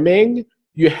off streaming,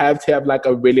 you have to have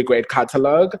a really great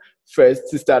catalog first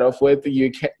to start off with. You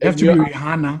have to be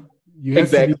Rihanna. You have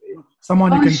to be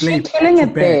someone you can play killing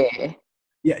it there.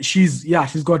 Yeah, she's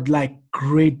got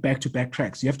great back-to-back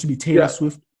tracks. You have to be Taylor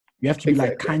Swift. You have to be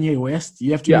like Kanye West.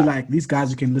 You have to be like these guys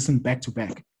you can listen back to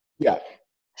back. Yeah.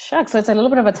 Shucks, so it's a little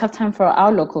bit of a tough time for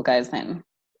our local guys then.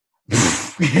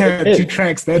 2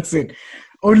 tracks, that's it.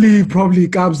 Only probably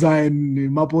Kabza and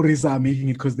Maporisa are making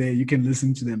it because you can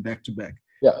listen to them back to back.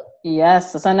 Yeah.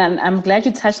 Yes, and I'm glad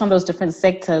you touched on those different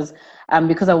sectors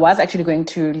because I was actually going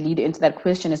to lead into that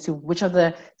question as to which of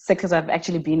the sectors have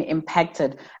actually been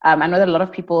impacted. I know that a lot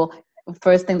of people,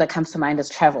 first thing that comes to mind is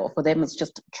travel. For them, it's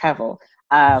just travel.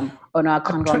 Oh no, I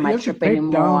can't go on my trip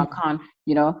anymore. I can't,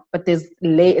 but there's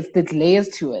layers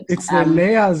to it. It's the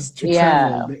layers to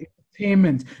travel. The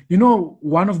entertainment.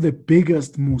 One of the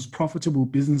biggest, most profitable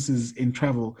businesses in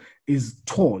travel is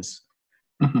tours.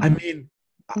 Mm-hmm. I mean,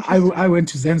 I went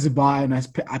to Zanzibar and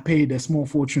I paid a small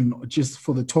fortune just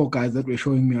for the tour guys that were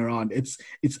showing me around. It's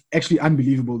actually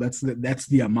unbelievable. That's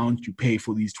the amount you pay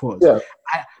for these tours. Yeah.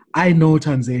 I know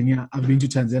Tanzania. I've been to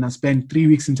Tanzania. I spent 3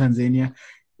 weeks in Tanzania.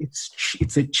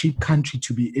 It's a cheap country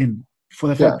to be in. For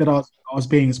the fact that I was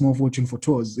paying a small fortune for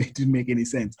tours, it didn't make any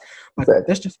sense. But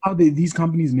that's just how these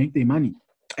companies make their money.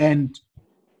 And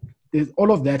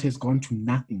all of that has gone to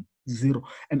nothing, zero.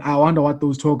 And I wonder what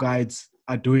those tour guides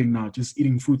are doing now, just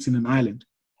eating fruits in an island.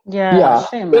 Yeah.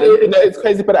 Shame, but it's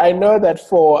crazy. But I know that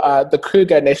for the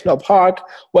Kruger National Park,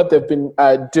 what they've been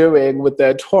doing with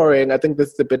their touring, I think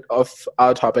this is a bit off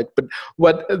our topic, but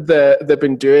what they've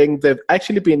been doing, they've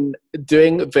actually been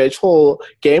doing virtual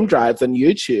game drives on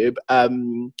YouTube. I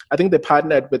think they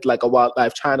partnered with a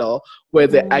wildlife channel where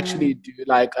they actually do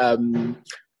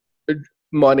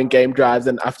morning game drives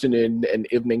and afternoon and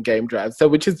evening game drives. So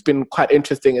which has been quite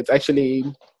interesting. It's actually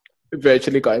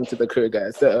virtually going to the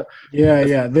Kruger. So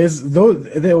there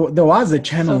was a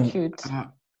channel. So cute.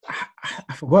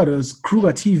 I forgot, it was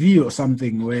Kruger TV or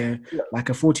something, where a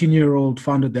 14-year-old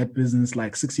founded that business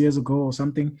 6 years ago or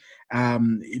something.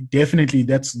 Definitely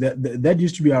that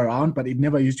used to be around, but it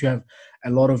never used to have a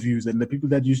lot of views. And the people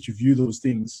that used to view those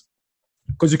things,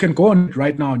 because you can go on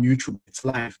right now on YouTube, it's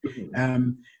live.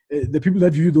 The people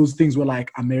that view those things were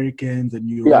Americans and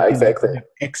Europeans have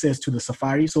access to the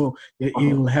Safari, so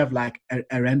you'll have a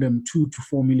random 2 to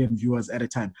 4 million viewers at a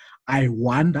time. I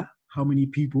wonder how many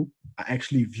people are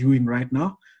actually viewing right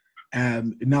now,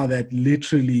 now that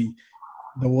literally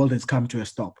the world has come to a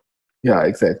stop. Yeah,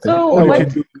 exactly. So all you can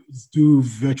do is do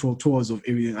virtual tours of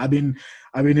everything. I've been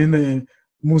in the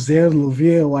Musée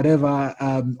Louvre, whatever,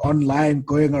 online,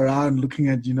 going around looking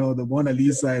at, the Mona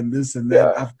Lisa and this and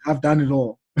that. Yeah. I've done it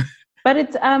all. But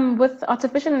it's with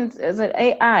artificial is it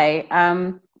AI.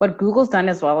 What Google's done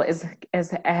as well is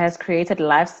has created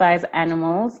life-size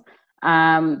animals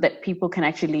that people can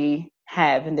actually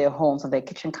have in their homes on their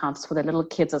kitchen counters for their little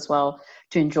kids as well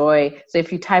to enjoy. So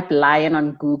if you type lion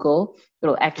on Google,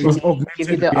 it'll actually give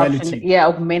you the reality. option. Yeah,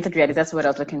 augmented reality. That's what I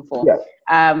was looking for. Yeah.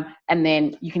 And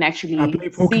then you can actually see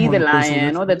Pokemon the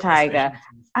lion or the tiger.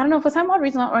 I don't know, for some odd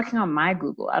reason, I'm not working on my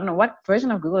Google. I don't know what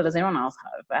version of Google does anyone else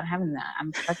have. I haven't.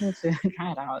 I'm struggling to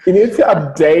try it out. You need to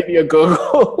update your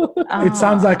Google. It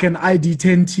sounds like an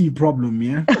ID10T problem,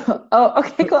 yeah? Oh,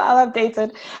 okay, cool. I'll update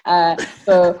it.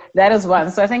 So that is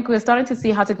one. So I think we're starting to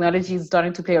see how technology is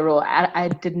starting to play a role. I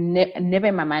did never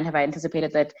in my mind have I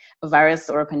anticipated that a virus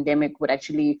or a pandemic would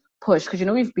actually push, because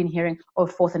we've been hearing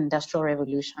fourth industrial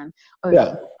revolution,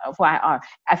 FYR.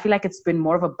 I feel like it's been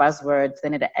more of a buzzword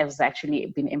than it has actually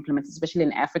been implemented, especially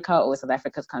in Africa or South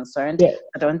Africa is concerned. Yeah.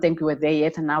 I don't think we were there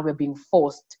yet, and now we're being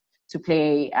forced to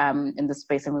play in the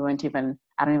space, and I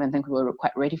don't even think we were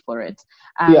quite ready for it.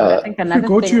 I think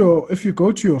if you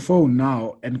go to your phone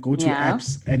now and go to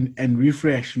apps and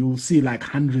refresh, you'll see like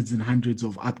hundreds and hundreds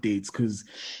of updates, because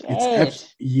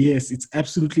it's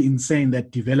absolutely insane that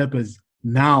developers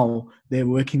now they're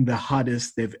working the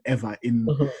hardest they've ever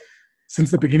since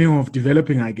the beginning of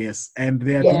developing, I guess, and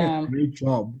they are doing a great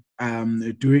job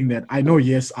doing that. I know,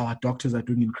 yes, our doctors are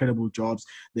doing incredible jobs.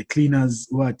 The cleaners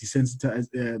who are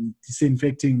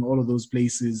disinfecting all of those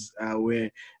places where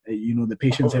the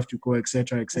patients have to go,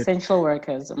 etc., etc. Essential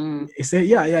workers.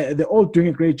 They're all doing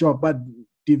a great job. But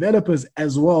developers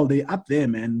as well, they up there,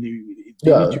 man. They need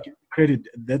to get credit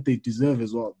that they deserve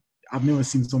as well. I've never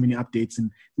seen so many updates, and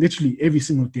literally every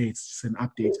single day it's just an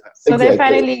update. So they're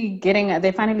finally getting paid.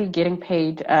 They're finally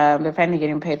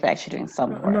getting paid for actually doing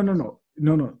some work.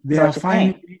 No. They are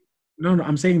finally. No.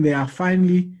 I'm saying they are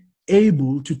finally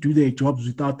able to do their jobs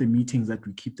without the meetings that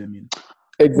we keep them in.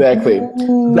 Exactly.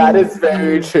 Ooh. That is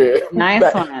very true.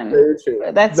 Nice one. Very true.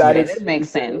 That makes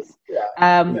sense.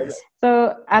 Yeah.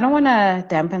 So I don't want to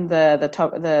dampen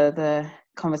the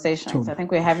conversations. I think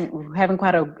we're having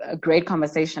quite a great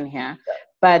conversation here,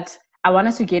 but I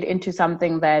wanted to get into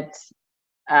something that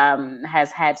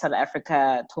has had South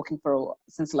Africa talking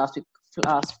since last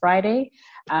Friday,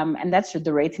 and that's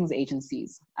the ratings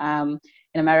agencies. In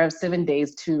a matter of 7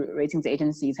 days, 2 ratings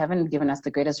agencies haven't given us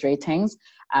the greatest ratings.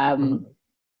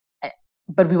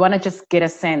 But we want to just get a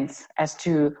sense as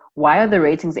to why are the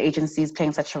ratings agencies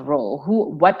playing such a role?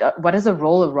 What is the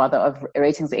role of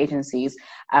ratings agencies?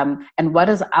 And what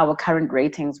does our current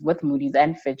ratings with Moody's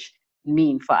and Fitch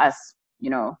mean for us?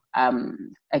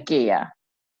 Ageya,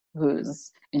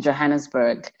 who's in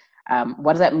Johannesburg.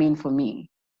 What does that mean for me?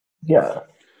 Yeah,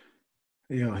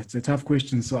 it's a tough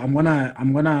question. So I'm gonna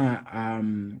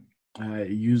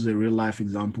use a real life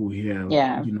example here.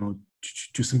 Yeah.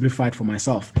 To simplify it for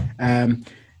myself.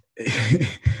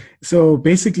 So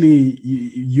basically,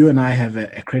 you and I have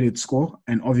a credit score,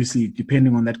 and obviously,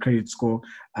 depending on that credit score,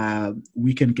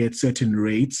 we can get certain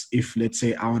rates. If, let's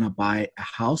say, I want to buy a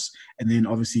house, and then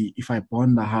obviously, if I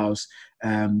bond the house,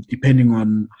 depending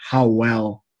on how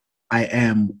well I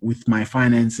am with my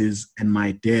finances and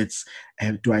my debts,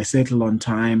 do I settle on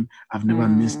time? I've never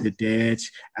missed a debt.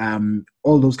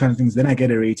 All those kind of things. Then I get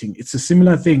a rating. It's a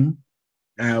similar thing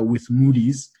with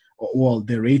Moody's,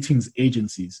 the ratings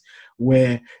agencies,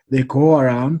 where they go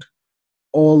around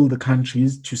all the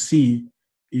countries to see,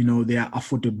 their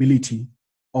affordability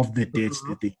of the debts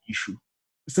that they issue.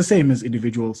 It's the same as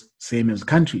individuals, same as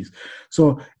countries.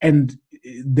 So, and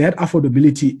that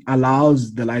affordability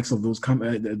allows the likes of those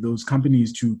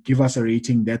companies to give us a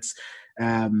rating that's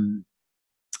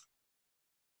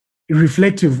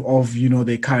reflective of,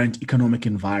 their current economic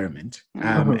environment.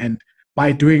 And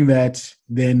by doing that,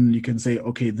 then you can say,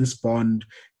 okay, this bond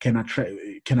can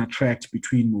attract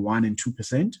between 1% and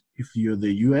 2% if you're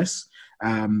the US,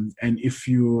 and if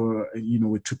you're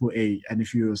with AAA, and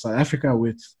if you're South Africa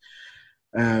with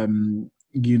a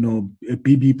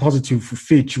BB positive for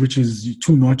Fitch, which is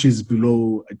 2 notches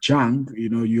below junk,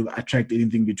 you'll attract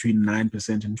anything between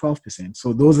 9% and 12%.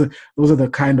 So those are the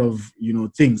kind of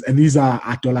things, and these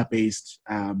are dollar-based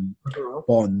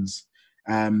bonds.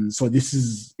 So this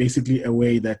is basically a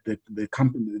way that the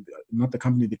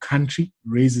country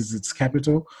raises its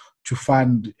capital to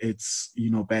fund its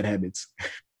bad habits.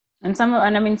 And some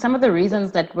of the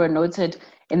reasons that were noted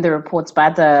in the reports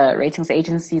by the ratings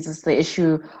agencies is the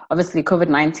issue. Obviously,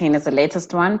 COVID-19 is the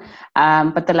latest one,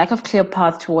 but the lack of clear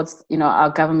path towards our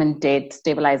government debt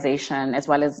stabilization, as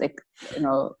well as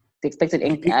the expected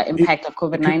impact of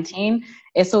COVID-19,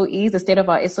 SOEs, the state of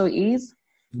our SOEs.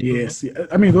 Yes,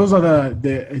 I mean those are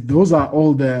those are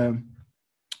all the.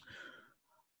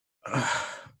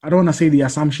 I don't want to say the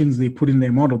assumptions they put in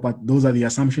their model, but those are the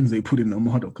assumptions they put in the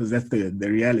model because that's the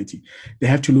reality. They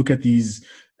have to look at these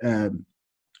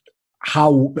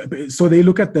so they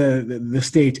look at the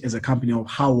state as a company of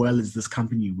how well is this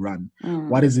company run,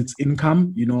 what is its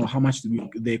income, how much do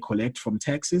they collect from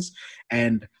taxes,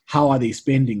 and how are they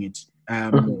spending it.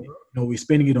 We're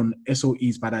spending it on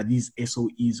SOEs, but are these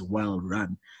SOEs well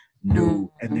run?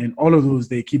 No. And then all of those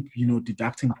they keep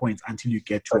deducting points until you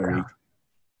get to a rate,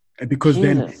 because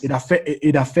then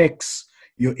it affects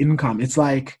your income. It's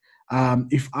like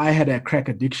if I had a crack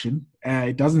addiction,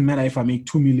 it doesn't matter if I make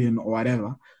 2 million or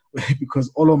whatever, because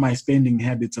all of my spending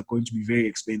habits are going to be very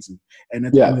expensive, and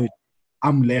at the end of it,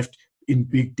 I'm left in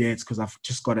big debts because I've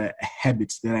just got a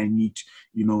habits that I need,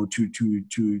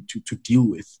 to deal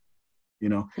with,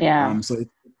 So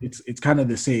it's kind of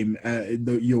the same.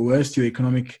 Your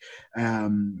economic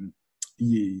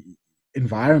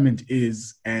environment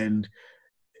is, and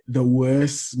the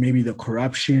worse maybe the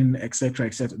corruption, etc.,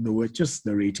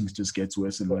 the ratings just gets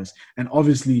worse and worse. And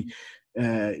obviously,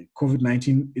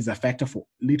 COVID-19 is a factor for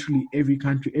literally every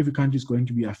country. Every country is going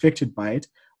to be affected by it.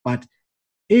 But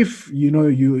if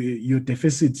your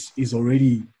deficit is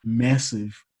already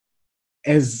massive,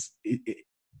 as it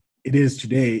is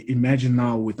today, imagine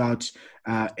now without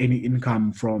any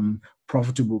income from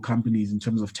profitable companies in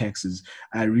terms of taxes,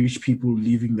 rich people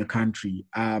leaving the country,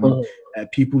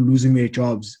 people losing their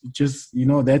jobs, just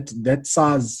that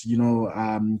SARS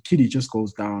kitty just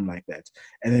goes down like that,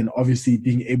 and then obviously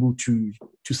being able to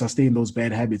sustain those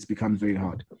bad habits becomes very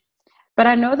hard. But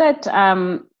I know that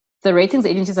the ratings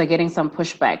agencies are getting some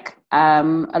pushback.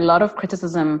 A lot of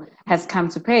criticism has come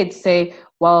to play to say,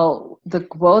 well, the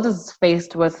world is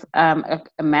faced with a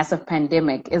massive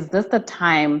pandemic. Is this the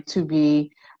time to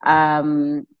be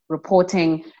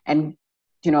reporting and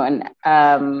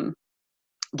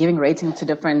giving rating to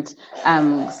different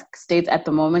states at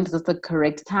the moment? Is this the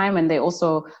correct time? And they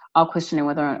also are questioning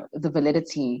whether the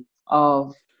validity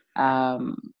of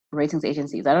ratings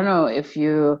agencies. I don't know if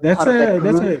you're part of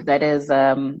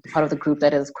the group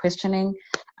that is questioning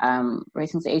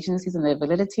ratings agencies and their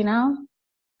validity now.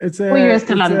 Or you're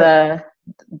still on the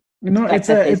fact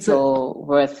that they're still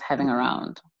worth having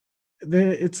around.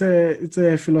 It's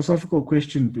a philosophical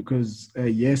question because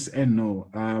yes and no.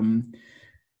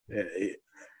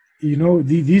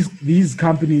 These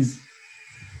companies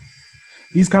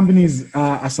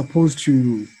are supposed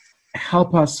to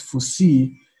help us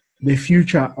foresee the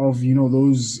future of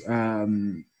those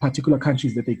particular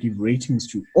countries that they give ratings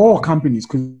to, or companies,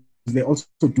 because they also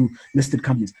do listed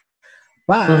companies.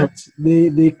 But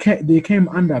they came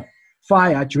under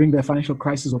fire during the financial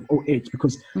crisis of 2008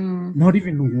 because not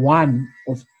even one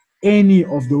of any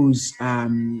of those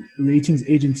ratings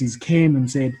agencies came and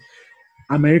said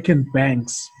American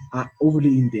banks are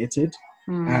overly indebted.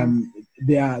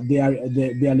 Their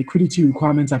liquidity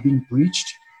requirements are being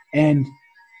breached, and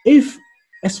if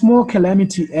a small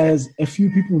calamity as a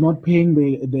few people not paying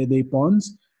their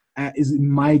bonds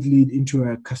might lead into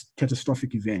a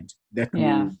catastrophic event. That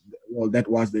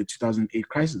was the 2008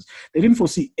 crisis. They didn't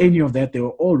foresee any of that. They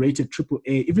were all rated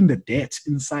AAA. Even the debt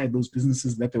inside those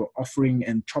businesses that they were offering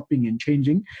and chopping and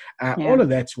changing, all of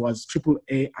that was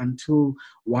AAA until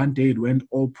one day it went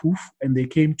all poof, and they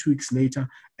came 2 weeks later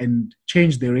and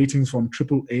changed their ratings from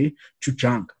AAA to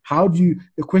junk.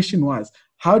 The question was,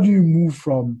 how do you move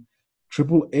from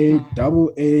AAA,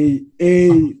 AA,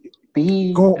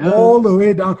 B, go all the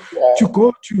way down to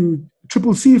go to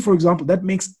triple C, for example? That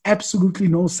makes absolutely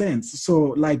no sense.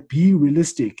 So, be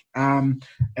realistic.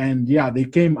 They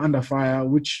came under fire,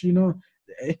 which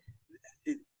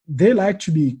they like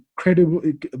to be credible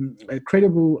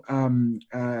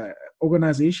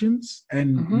organizations,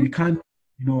 and we can't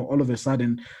all of a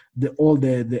sudden all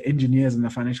the engineers and the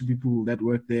financial people that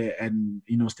work there and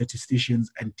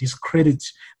statisticians and discredit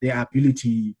their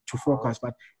ability to forecast.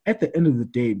 But at the end of the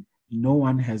day, no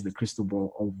one has the crystal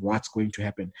ball of what's going to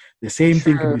happen. The same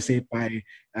thing can be said by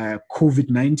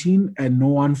COVID-19, and no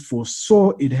one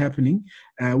foresaw it happening,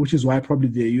 which is why probably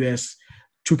the US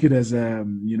took it as a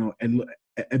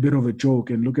bit of a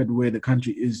joke, and look at where the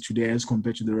country is today as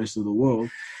compared to the rest of the world.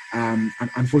 And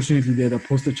unfortunately, they're the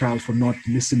poster child for not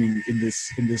listening in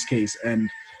this case, and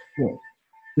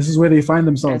this is where they find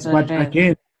themselves. But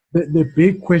again, the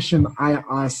big question I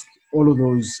ask all of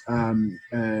those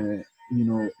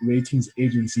ratings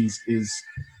agencies is,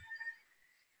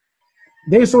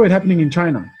 they saw it happening in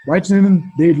China. Why didn't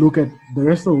they look at the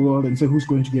rest of the world and say who's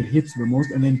going to get hit the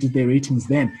most, and then did their ratings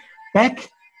then? Back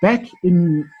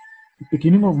in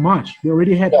beginning of March. They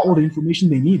already had all the information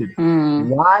they needed.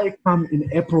 Why come in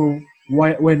April?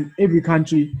 Why, when every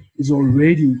country is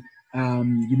already,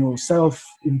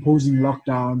 self-imposing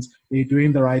lockdowns? They're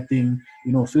doing the right thing,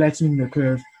 flattening the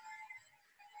curve.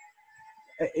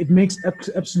 It makes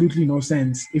absolutely no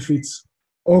sense if it's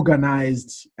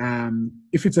organized,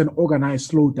 if it's an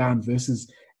organized slowdown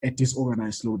versus a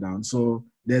disorganized slowdown. So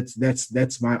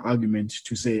that's my argument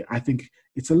to say I think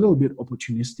it's a little bit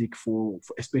opportunistic for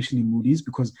especially Moody's,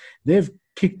 because they've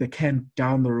kicked the can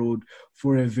down the road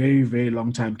for a very, very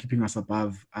long time, keeping us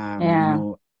above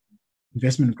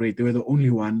investment grade. They were the only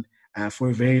one for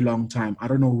a very long time. I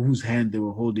don't know whose hand they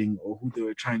were holding or who they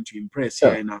were trying to impress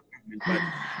here in our government, but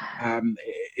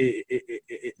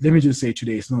let me just say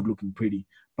today it's not looking pretty.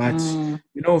 But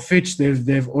Fitch,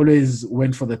 they've always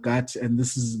went for the gut, and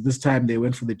this time they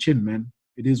went for the chin, man.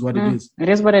 It is what it is. It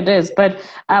is what it is. But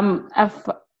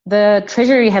the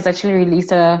Treasury has actually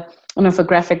released an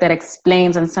infographic that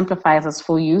explains and simplifies this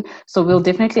for you. So we'll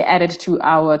definitely add it to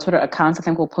our Twitter account. I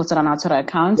think we'll post it on our Twitter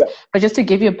account. Yeah. But just to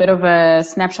give you a bit of a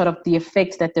snapshot of the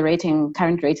effect that the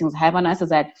current ratings have on us is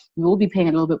that we will be paying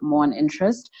a little bit more on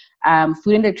interest.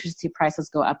 Food and electricity prices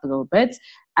go up a little bit.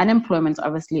 Unemployment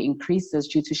obviously increases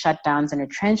due to shutdowns and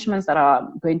retrenchments that are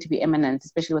going to be imminent,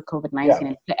 especially with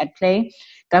COVID-19 at play.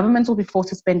 Governments will be forced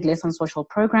to spend less on social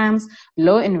programs,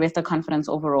 low investor confidence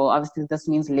overall. Obviously, this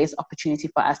means less opportunity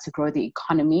for us to grow the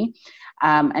economy,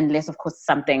 unless, of course,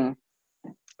 something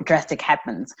drastic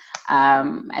happens.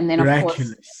 And then, of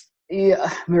course,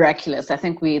 miraculous. I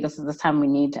think this is the time we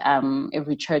need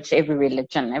every church, every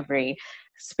religion, every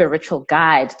spiritual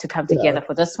guide to come together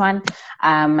for this one,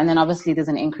 and then obviously there's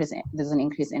an increase in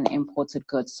imported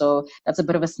goods. So that's a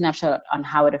bit of a snapshot on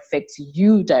how it affects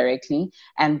you directly,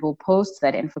 and we'll post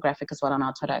that infographic as well on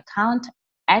our Twitter account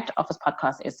at Office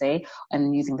Podcast SA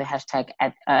and using the hashtag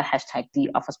at hashtag the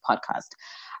Office Podcast.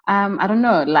 I don't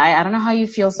know, I don't know how you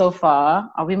feel so far.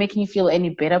 Are we making you feel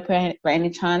any better by any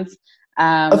chance?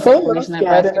 I feel a little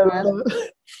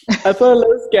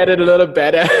scattered a little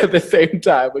better at the same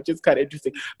time, which is kind of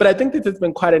interesting. But I think this has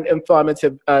been quite an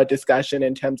informative discussion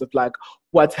in terms of like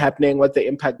what's happening, what the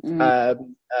impact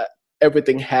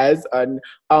everything has on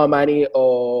our money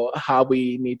or how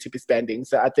we need to be spending.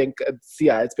 So I think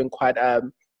it's been quite a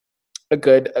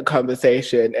good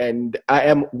conversation, and I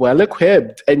am well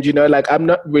equipped. And I'm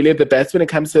not really the best when it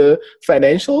comes to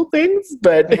financial things,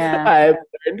 but I've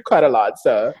learned quite a lot.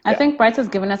 So I think Bright has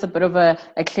given us a bit of a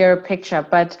clearer picture.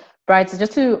 But Bright,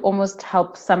 just to almost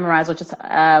help summarize, or just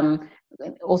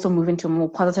also move into more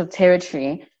positive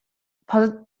territory,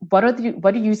 what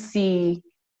do you see?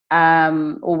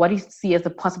 Or what do you see as the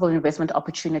possible investment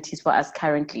opportunities for us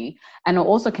currently? And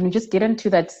also, can you just get into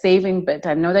that saving bit?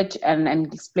 I know that,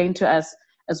 and explain to us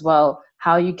as well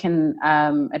how you can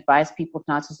advise people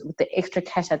now with the extra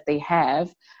cash that they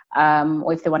have,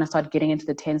 or if they want to start getting into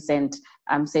the 10-cent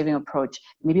saving approach,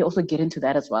 maybe also get into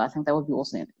that as well. I think that would be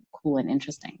also cool and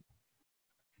interesting.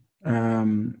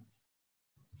 Can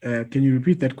you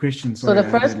repeat that question? Sorry, so the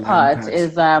first part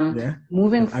is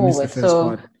moving forward.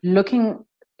 So looking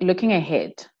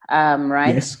ahead,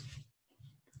 right? Yes.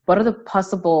 What are the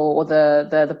possible or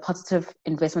the positive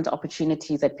investment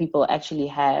opportunities that people actually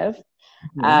have?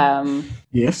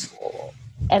 Yes.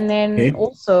 And then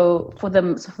also for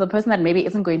the person that maybe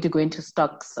isn't going to go into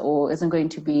stocks or isn't going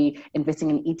to be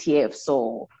investing in ETFs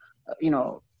or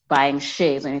buying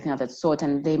shares or anything of that sort,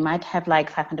 and they might have like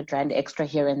 500 Rand extra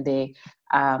here and there.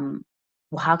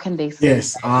 How can they save?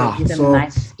 Yes. Give them a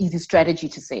nice, easy strategy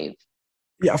to save.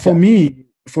 Yeah, for me,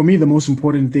 the most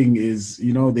important thing is,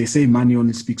 they say money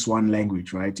only speaks one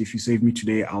language, right? If you save me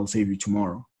today, I'll save you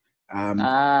tomorrow.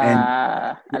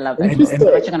 I love that. What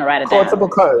you're going to write it down.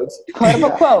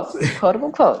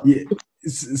 Quotable quote. Yeah.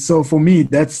 So for me,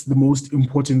 that's the most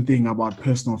important thing about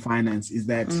personal finance is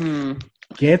that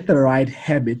get the right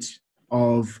habit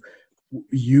of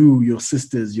you, your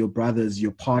sisters, your brothers,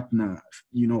 your partner,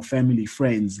 family,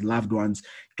 friends, loved ones.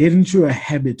 Get into a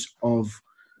habit of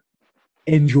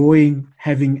enjoying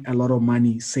having a lot of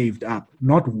money saved up,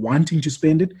 not wanting to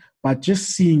spend it, but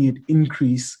just seeing it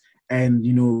increase and,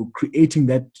 creating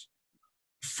that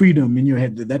freedom in your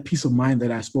head, that peace of mind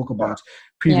that I spoke about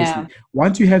previously.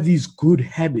 Once you have these good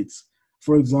habits,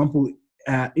 for example,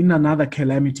 in another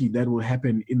calamity that will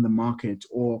happen in the market,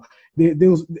 or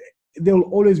there'll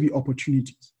always be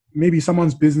opportunities. Maybe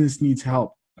someone's business needs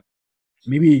help.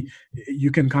 Maybe you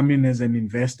can come in as an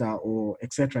investor or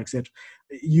et cetera, et cetera.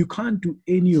 You can't do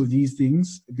any of these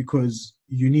things because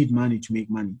you need money to make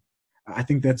money. I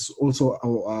think that's also,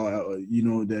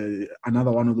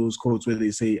 another one of those quotes where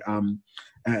they say,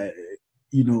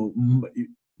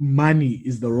 money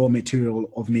is the raw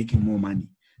material of making more money.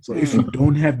 So if you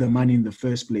don't have the money in the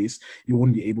first place, you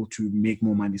won't be able to make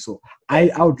more money. So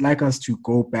I would like us to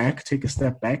go back, take a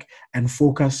step back, and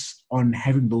focus on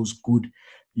having those good,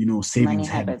 savings money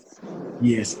habits.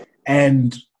 Yes.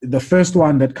 And the first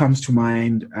one that comes to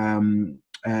mind,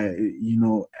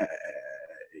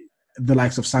 the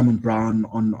likes of Simon Brown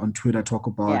on Twitter talk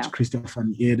about Christopher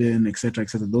van Eden, et cetera,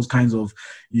 those kinds of,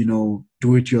 do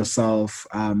it yourself,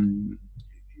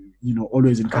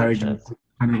 always encouraging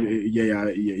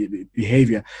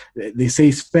behavior. They say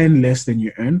spend less than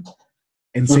you earn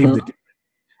and save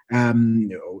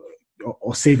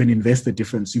or save and invest the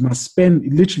difference. You must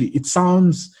spend, literally, it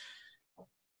sounds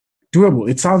doable.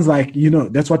 It sounds like,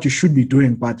 that's what you should be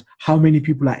doing, but how many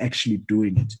people are actually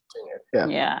doing it?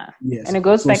 Yeah. Yes. And it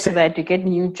goes back to that, you get a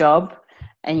new job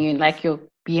and you like your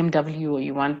BMW or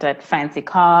you want that fancy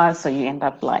car, so you end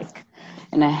up like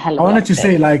in a hell of a lot. I wanted to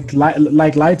say, like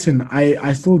Lighton,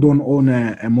 I still don't own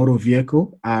a motor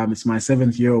vehicle. It's my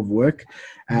 7th year of work.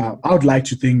 I would like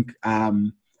to think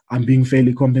I'm being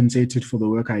fairly compensated for the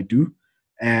work I do.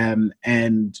 And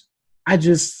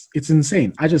it's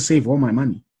insane. I just save all my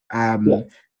money.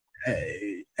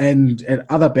 And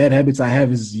other bad habits I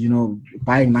have is,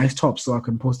 buying nice tops so I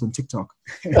can post on TikTok.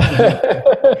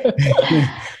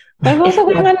 But also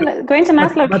going to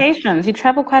nice locations. You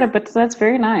travel quite a bit, so that's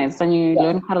very nice, and you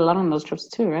learn quite a lot on those trips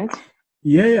too, right?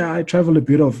 Yeah. I travel a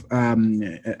bit of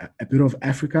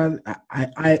Africa.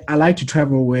 I like to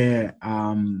travel where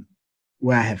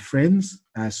I have friends,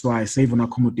 so I save on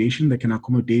accommodation. They can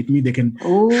accommodate me. They can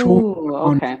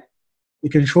They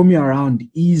can show me around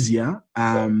easier,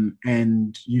 and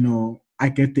I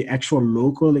get the actual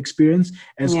local experience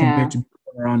as compared to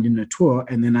around in a tour,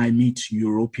 and then I meet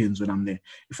Europeans when I'm there.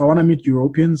 If I want to meet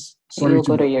Europeans, you'll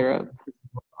go to Europe.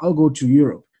 I'll go to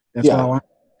Europe. That's what I want.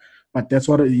 But that's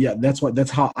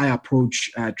how I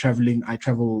approach traveling. I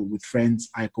travel with friends.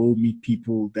 I go meet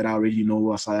people that I already know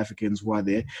who are South Africans who are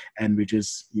there, and we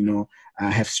just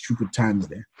have stupid times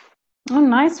there. Oh,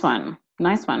 nice one.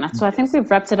 So I think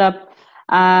we've wrapped it up.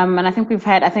 And I think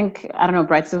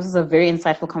Bright, so this was a very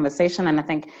insightful conversation. And I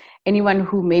think anyone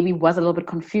who maybe was a little bit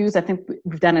confused, I think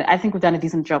we've done a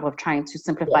decent job of trying to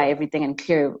simplify everything and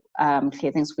clear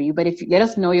things for you. But if you let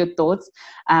us know your thoughts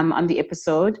on the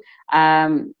episode,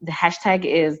 the hashtag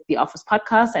is the Office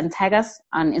Podcast, and tag us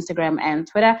on Instagram and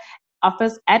Twitter.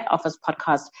 Office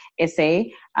Podcast SA.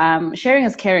 Sharing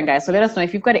is caring, guys. So let us know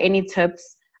if you've got any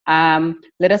tips.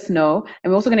 Let us know,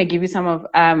 and we're also going to give you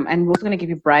and we're also going to give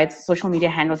you Bright's social media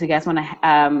handles. If you guys want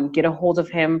to get a hold of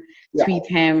him, tweet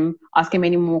him, ask him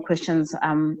any more questions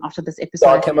after this episode.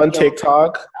 Stalk him on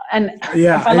TikTok and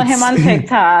follow him on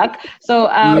TikTok. So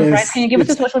Bright, can you give us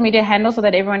your social media handle so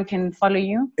that everyone can follow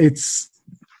you? It's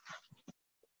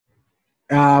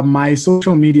my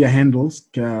social media handles.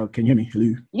 Can you hear me?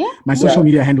 Hello. Yeah. My social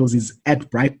media handles is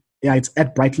 @Bright. Yeah, it's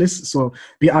 @Brightless. So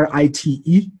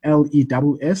BRITELESS.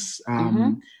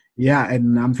 Yeah,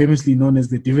 and I'm famously known as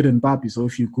the Dividend Papi. So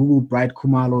if you Google Bright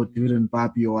Khumalo, Dividend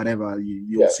Papi, or whatever,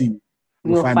 you'll see me.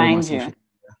 We'll find you.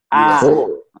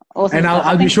 Awesome. And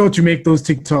I'll be sure to make those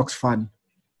TikToks fun.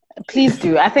 Please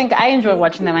do. I think I enjoy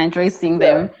watching them. I enjoy seeing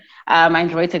them. I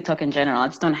enjoy TikTok in general. I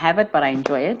just don't have it, but I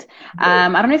enjoy it. I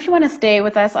don't know if you want to stay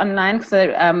with us online, because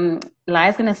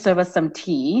Lai's going to serve us some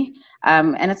tea.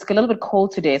 And it's a little bit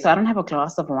cold today, so I don't have a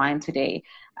glass of wine today.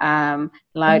 Are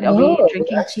we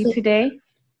drinking tea today?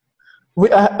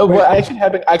 We're actually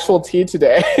having actual tea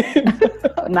today.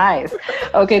 Nice.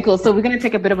 Okay, cool. So we're going to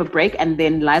take a bit of a break, and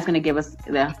then Lai's going to give us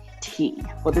the tea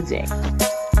for the day.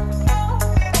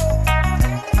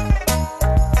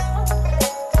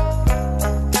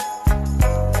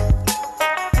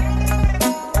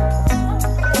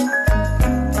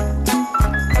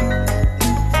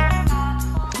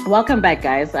 Welcome back,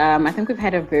 guys. I think we've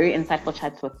had a very insightful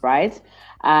chat with Bright.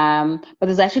 But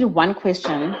there's actually one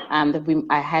question that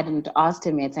I hadn't asked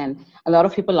him yet, and a lot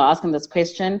of people are asking this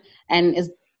question. And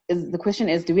the question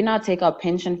is, do we now take our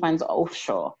pension funds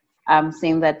offshore,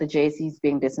 saying that the JSE is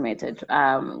being decimated?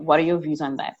 What are your views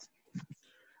on that?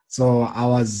 So I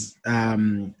was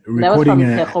recording. That was from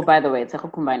Tejo, by the way, Tejo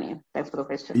Kumbani. Thanks for the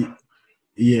question.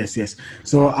 Yes.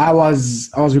 So I was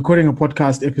recording a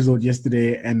podcast episode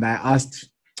yesterday, and I asked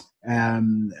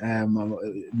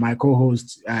my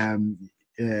co-host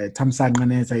Tamsan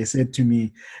Manez. I said to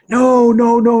me, no,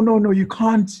 you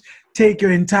can't take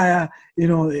your entire,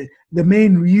 the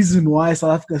main reason why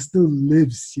South Africa still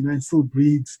lives, and still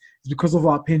breathes is because of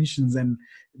our pensions and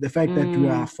the fact that we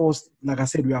are forced, like I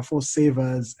said, we are forced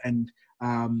savers, and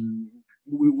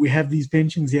we have these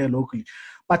pensions here locally.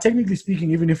 But technically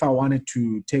speaking, even if I wanted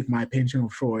to take my pension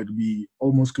offshore, it would be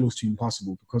almost close to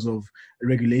impossible because of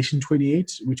Regulation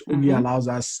 28, which only allows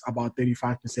us about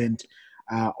 35%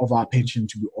 of our pension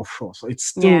to be offshore. So it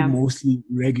still mostly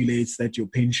regulates that your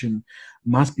pension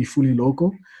must be fully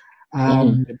local.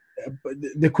 But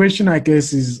the question, I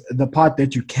guess, is the part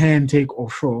that you can take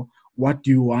offshore. What do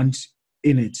you want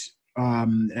in it?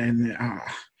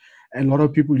 And a lot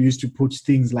of people used to put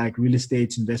things like real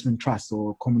estate investment trusts,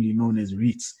 or commonly known as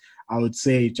REITs. I would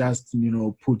say just,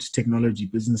 put technology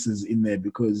businesses in there,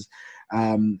 because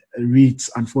REITs,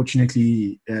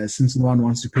 unfortunately, since no one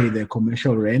wants to pay their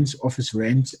commercial rent, office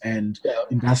rent, and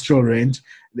industrial rent,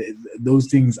 those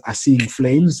things are seeing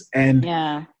flames. And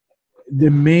the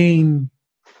main,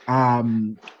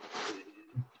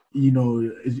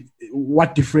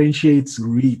 what differentiates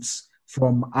REITs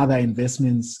from other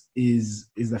investments is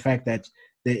the fact that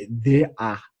they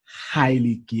are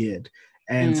highly geared,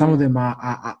 and some of them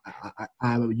are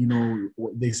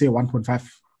they say 1.5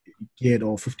 geared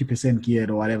or 50% geared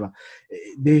or whatever.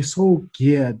 They're so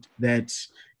geared that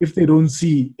if they don't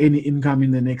see any income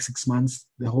in the next 6 months,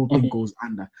 the whole thing goes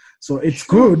under. So it's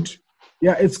good.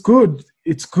 Yeah, it's good.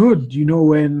 It's good,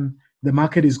 when the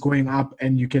market is going up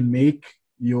and you can make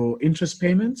your interest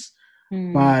payments.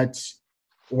 But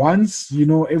once,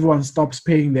 everyone stops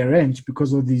paying their rent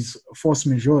because of these force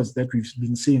majeures that we've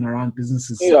been seeing around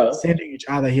businesses sending each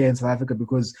other here in South Africa,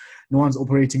 because no one's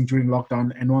operating during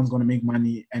lockdown and no one's going to make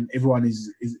money, and everyone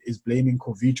is blaming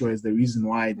Covid as the reason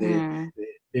why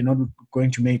they're not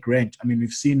going to make rent. I mean,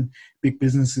 we've seen big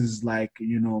businesses like,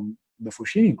 the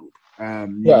Foschini Group.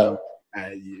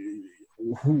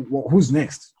 Who's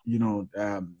next?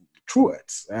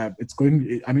 Truworths. It's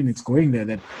going there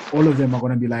that all of them are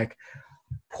going to be like,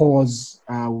 pause,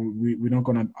 we're not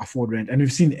going to afford rent. And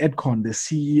we've seen Edcon, the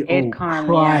CEO,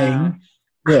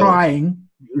 crying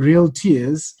real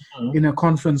tears in a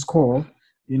conference call,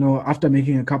 after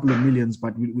making a couple of millions,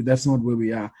 but that's not where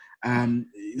we are.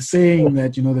 Saying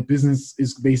that, the business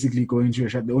is basically going to a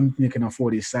shut. The only thing they can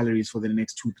afford is salaries for the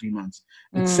next 2-3 months.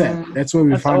 It's sad. That's where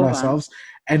we found ourselves.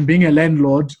 And being a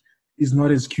landlord is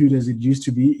not as cute as it used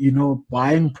to be.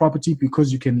 Buying property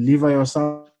because you can live by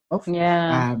yourself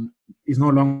is no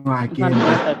longer again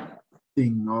that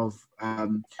thing of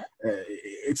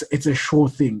it's a sure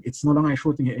thing. It's no longer a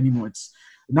sure thing anymore. It's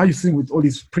now you're sitting with all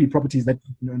these pretty properties that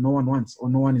no one wants, or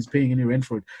no one is paying any rent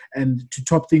for it. And to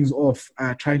top things off,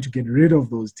 trying to get rid of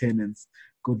those tenants,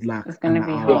 good luck. It's going to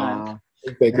be hard.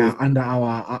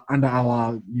 Under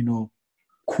our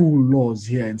cool laws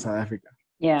here in South Africa.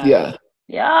 Yeah.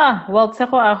 Well,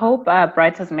 Tshepo, I hope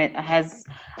Bright has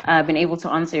been able to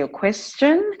answer your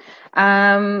question.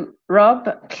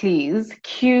 Rob, please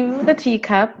cue the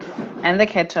teacup and the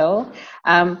kettle.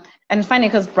 And funny,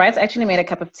 because Bright's actually made a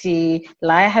cup of tea.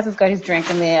 Lai hasn't got his drink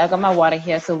in there. I got my water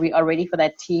here, so we are ready for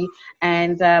that tea.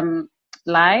 And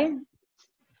Lai,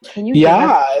 can you give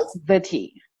us the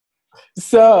tea?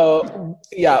 So,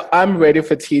 I'm ready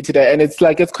for tea today. And it's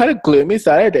quite a gloomy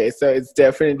Saturday. So it's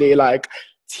definitely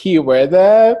tea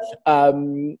weather,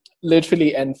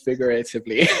 literally and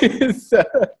figuratively. So,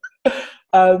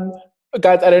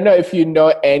 guys, I don't know if you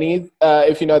know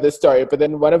if you know this story, but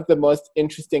then one of the most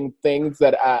interesting things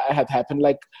that had happened,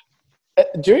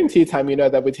 during tea time,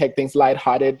 that we take things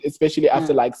lighthearted, especially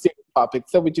after serious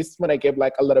topics. So we just want to give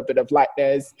a little bit of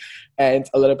lightness and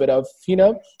a little bit of,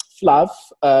 fluff,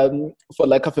 for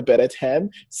lack of a better term.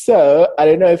 So I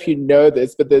don't know if you know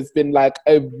this, but there's been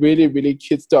a really, really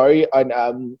cute story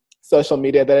on social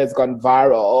media that has gone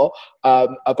viral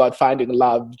about finding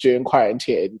love during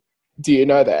quarantine. Do you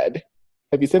know that?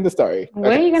 Have you seen the story?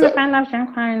 Where are you going to find love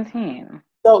during quarantine?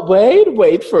 So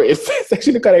wait for it. It's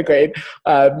actually quite a great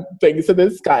thing. So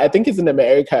this guy, I think he's in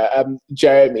America,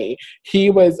 Jeremy.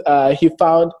 He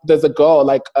found there's a girl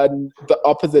on the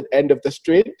opposite end of the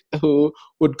street who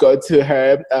would go to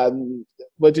her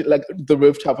the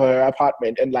rooftop of her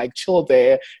apartment and chill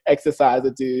there, exercise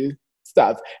and do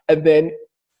stuff. And then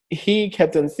he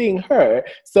kept on seeing her,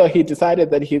 so he decided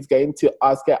that he's going to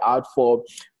ask her out for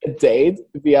a date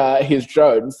via his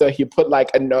drone. So he put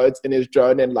a note in his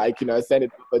drone and send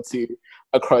it over to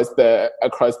across the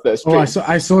street. Oh,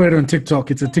 I saw it on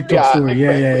TikTok. It's a TikTok story.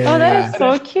 Yeah. Oh, that is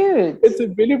so cute. It's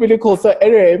really, really cool. So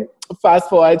anyway, fast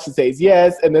forward, she says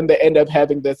yes, and then they end up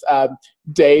having this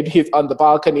date. He's on the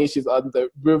balcony, she's on the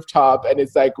rooftop, and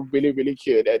it's really, really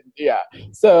cute. And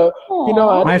so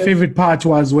my favorite part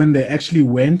was when they actually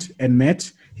went and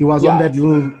met. He was on that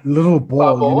little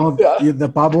ball, bubble, the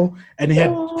bubble, and he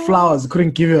had flowers.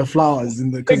 Couldn't give her flowers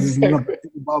because it's not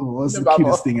bubble was The the bubble.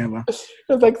 cutest thing ever. It's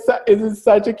like it's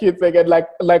such a cute thing, and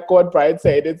like what Brian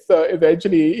said, it's so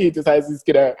eventually he decides he's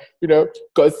gonna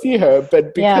go see her,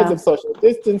 but because of social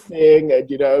distancing and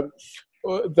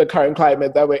the current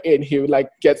climate that we're in, he like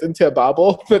gets into a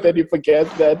bubble, but then he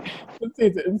forgets that since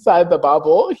he's inside the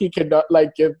bubble, he cannot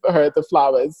like give her the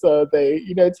flowers. So they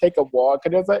take a walk,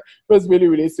 and it was really,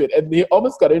 really sweet. And he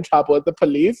almost got in trouble with the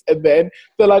police, and then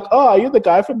they're like, "Oh, are you the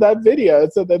guy from that video?"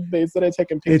 So then they started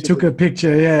taking pictures. They took a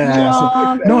picture,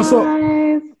 yeah.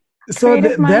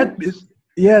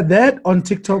 That on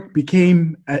TikTok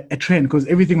became a trend, because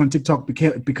everything on TikTok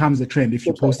becomes a trend if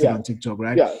you post it on TikTok,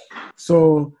 right? Yeah.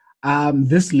 So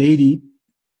this lady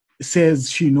says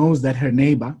she knows that her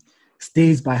neighbor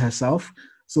stays by herself.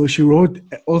 So she wrote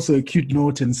also a cute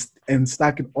note and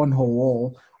stuck it on her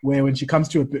wall, where when she comes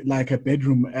to a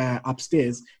bedroom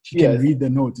upstairs, she can read the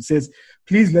note. It says,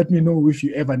 "Please let me know if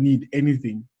you ever need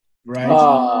anything." Right?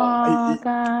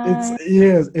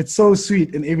 It's so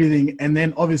sweet and everything. And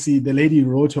then obviously the lady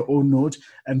wrote her own note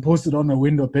and posted on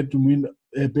her bedroom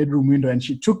window, and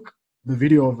she took the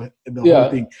video of the whole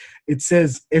thing. It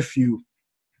says "F you."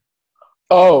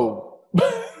 Oh,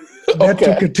 that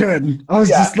took a turn. I was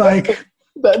just like,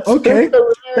 okay,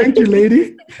 thank you,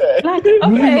 lady. Like, okay.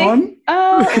 Moving on.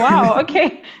 Oh, wow.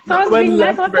 Okay. So I was being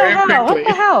like, what the hell? What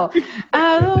the hell?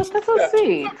 That's so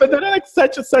sweet. But they're like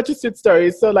such a sweet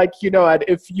story. So like,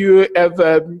 if you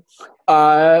ever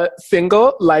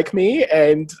single like me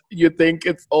and you think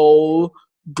it's all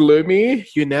gloomy,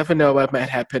 you never know what might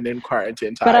happen in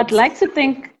quarantine times. But I'd like to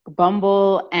think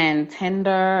Bumble and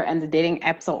Tinder and the dating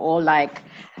apps are all like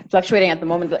fluctuating at the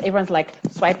moment. Everyone's like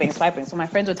swiping. So my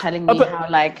friends were telling me how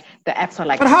like the apps are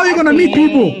like. But how are you gonna meet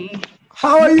people?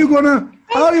 How are you gonna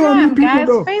meet people guys,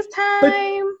 though?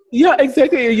 FaceTime. Yeah,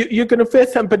 exactly. You're gonna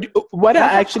FaceTime. But what I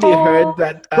actually heard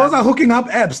that those are hooking up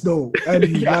apps though,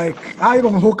 and like how are you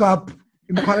gonna hook up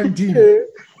in quarantine?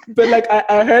 But like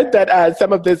I heard that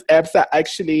some of these apps are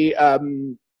actually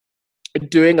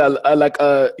doing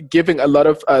giving a lot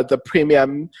of the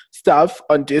premium stuff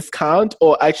on discount,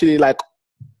 or actually like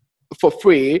for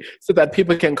free, so that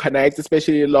people can connect,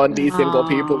 especially lonely single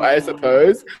people, I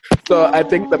suppose. So I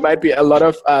think there might be a lot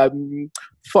of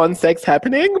fun sex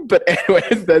happening. But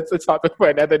anyways, that's a topic for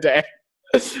another day.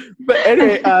 But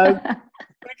anyway,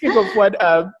 speaking of what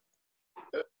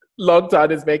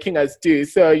lockdown is making us do.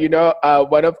 So,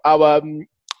 one of our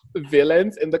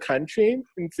villains in the country,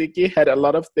 Ntsiki, had a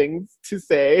lot of things to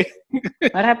say.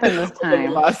 What happened this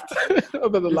time?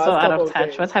 over the last so out couple of touch.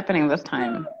 days. What's happening this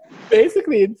time?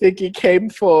 Basically, Ntsiki came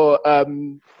for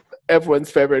everyone's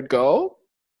favorite girl.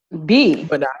 B.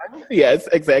 Banana. Yes,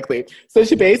 exactly. So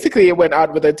she basically went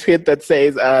out with a tweet that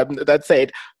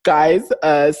said, "Guys,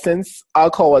 since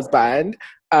alcohol was banned,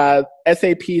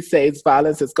 SAP says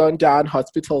violence has gone down.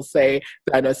 Hospitals say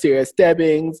there are no serious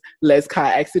stabbings, less car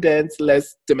accidents,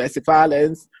 less domestic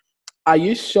violence. Are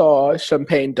you sure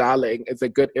Champagne Darling is a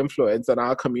good influence on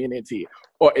our community,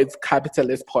 or it's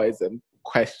capitalist poison?"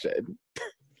 Question.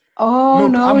 Oh,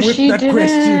 look, no, she didn't.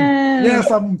 Question. Yes,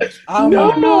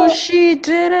 No, she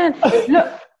didn't.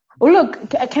 Look,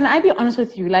 can I be honest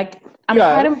with you? Like, I'm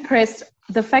quite impressed.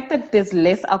 The fact that there's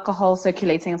less alcohol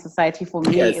circulating in society for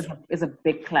me is a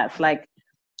big plus. Like,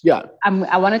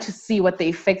 I wanted to see what the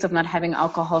effects of not having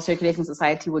alcohol circulating in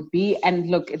society would be.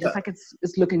 And look, it looks like it's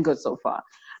looking good so far.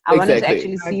 I wanted to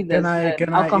actually see this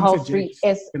alcohol-free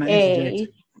SA.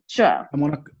 Sure.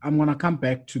 I'm gonna come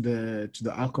back to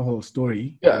the alcohol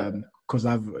story. Because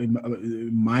I've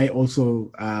my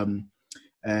also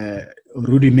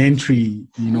rudimentary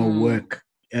work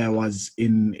was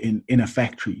in a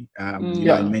factory in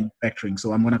manufacturing.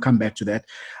 So I'm gonna come back to that.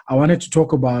 I wanted to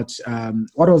talk about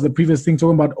what was the previous thing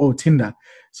talking about? Oh, Tinder.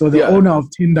 So the owner of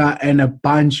Tinder and a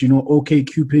bunch,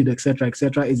 OkCupid,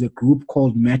 etc., is a group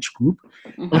called Match Group.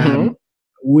 Mm-hmm.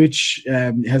 Which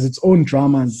has its own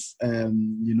dramas,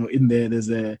 in there.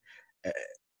 There's a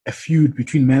feud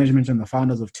between management and the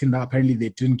founders of Tinder. Apparently, they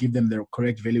didn't give them the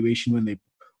correct valuation when they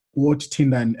bought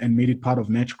Tinder and made it part of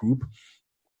Match Group.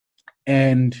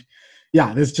 And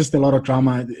there's just a lot of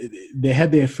drama. They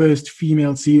had their first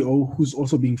female CEO who's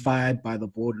also being fired by the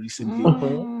board recently.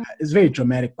 Mm-hmm. It's very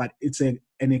dramatic, but it's an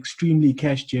extremely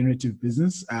cash generative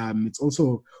business. It's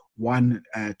also one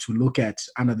to look at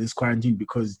under this quarantine,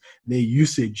 because their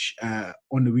usage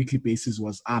on a weekly basis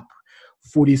was up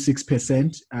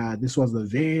 46%. This was the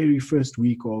very first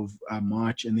week of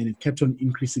March, and then it kept on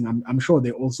increasing. I'm sure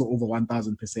they're also over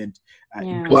 1,000%.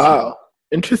 Wow,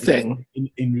 interesting.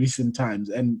 In recent times.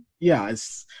 And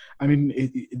if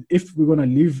we're going to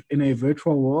live in a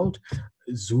virtual world,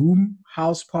 Zoom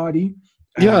house party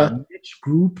Niche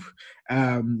Group,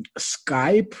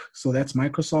 Skype, so that's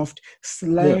Microsoft,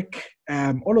 Slack,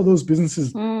 all of those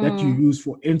businesses that you use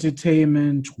for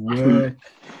entertainment, work,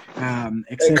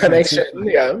 etc.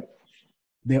 Connection,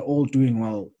 they're all doing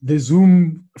well. The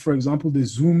Zoom, for example, the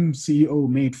Zoom CEO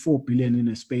made 4 billion in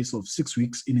a space of 6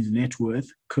 weeks in his net worth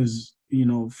because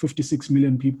 56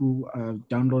 million people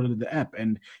downloaded the app,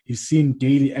 and he's seen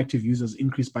daily active users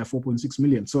increase by 4.6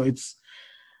 million. So it's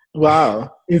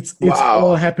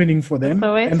all happening for them.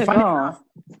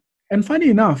 And funny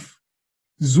enough,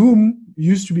 Zoom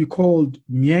used to be called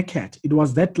Meerkat. It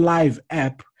was that live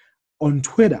app on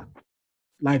Twitter,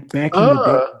 like back in the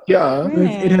day. Yeah.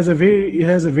 It has a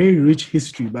very rich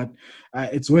history, but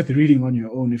it's worth reading on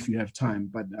your own if you have time.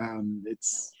 But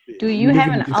do you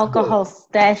have an alcohol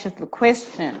stash is the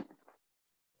question?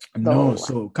 No.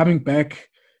 So coming back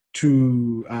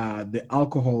to the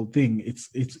alcohol thing,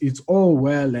 it's all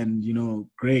well and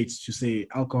great to say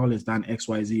alcohol has done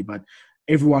XYZ, but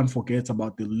everyone forgets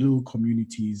about the little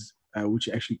communities which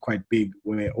are actually quite big,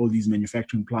 where all these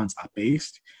manufacturing plants are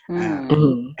based.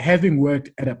 Having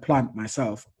worked at a plant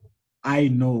myself, I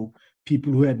know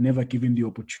people who had never given the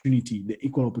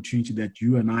equal opportunity that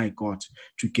you and I got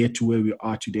to get to where we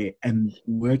are today. And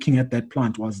working at that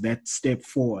plant was that step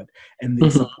forward. And they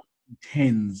supported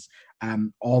tens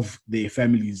of their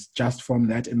families just from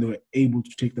that, and they were able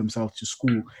to take themselves to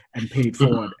school and pay it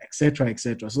forward, etc.,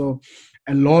 etc. So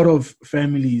a lot of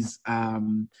families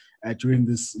during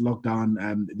this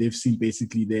lockdown, they've seen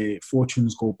basically their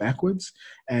fortunes go backwards.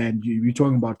 And you're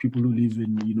talking about people who live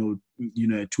in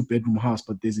a 2-bedroom house,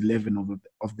 but there's 11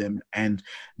 of them, and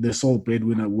the sole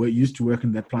breadwinner used to work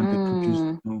in that plant that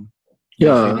produced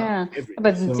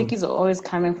but Ntsiki's are always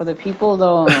coming for the people,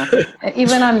 though.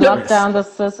 Even on lockdown, the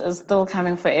sis is still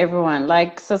coming for everyone.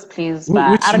 Like, sis, please,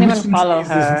 but I don't even follow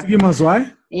her. I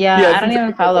don't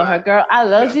even follow her, girl. I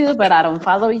love you, but I don't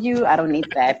follow you. I don't need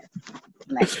that.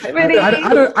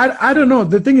 I don't know.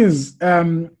 The thing is,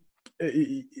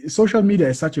 social media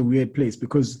is such a weird place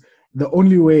because the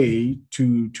only way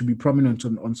to be prominent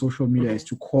on social media is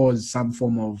to cause some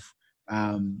form of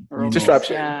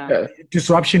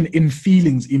disruption in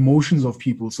feelings, emotions of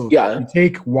people. So you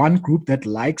take one group that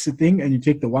likes a thing and you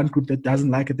take the one group that doesn't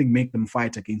like a thing, make them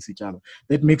fight against each other.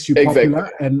 That makes you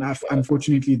popular, and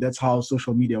unfortunately that's how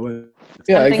social media works.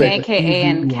 Something AKA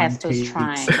and Casper's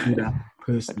trying.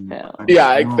 Personally,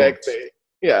 exactly.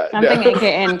 Something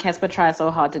AKA and Casper tries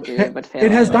so hard to do, but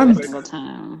fails every single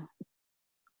time.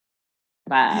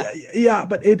 But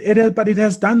it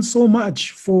has done so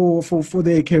much for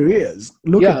their careers.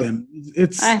 Look at them.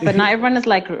 But now everyone is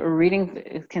like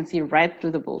reading, can see right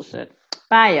through the bullshit.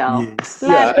 Bye, y'all.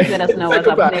 Let us know what's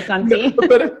up next on T.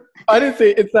 But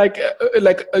honestly, it's like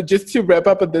just to wrap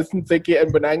up on this Ntsiki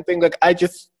and Bonang thing, like I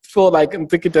just feel like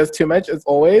Ntsiki does too much as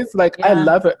always. Like I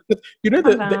love it. The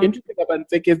interesting thing about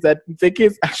Ntsiki is that Ntsiki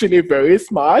is actually very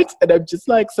smart, and I'm just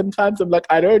like sometimes I'm like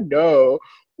I don't know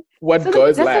what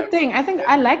goes left. That's the thing. I think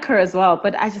I like her as well,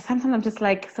 but sometimes I'm just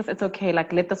like, it's okay.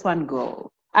 Like let this one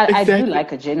go. I do like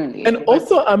her genuinely. And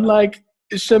also I'm like,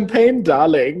 Champagne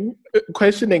Darling,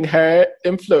 questioning her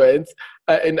influence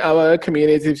in our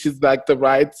community. She's like the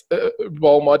right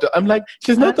role model. I'm like,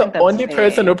 she's not the only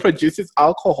person who produces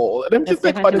alcohol. And I'm just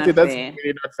like, honestly, that's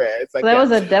really not fair. It's like,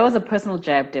 that was a personal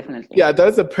jab, definitely. Yeah, that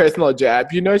was a personal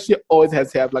jab. She always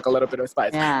has to have like a little bit of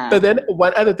spice. Yeah. But then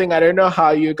one other thing, I don't know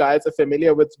how you guys are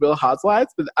familiar with Real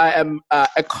Housewives, but I am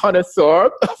a connoisseur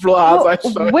of Real Housewives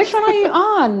shows. Which one are you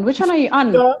on?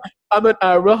 So, I'm an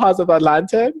Real House of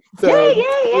Atlanta. So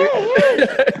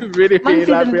really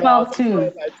love Real House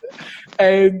too.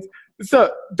 And so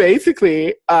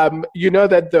basically,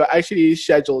 that they're actually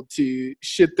scheduled to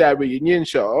shoot their reunion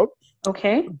show.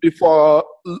 Okay. Before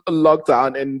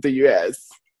lockdown in the US.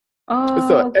 Oh,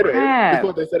 so anyway,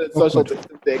 before they started social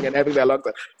distancing and having their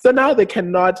lockdown. So now they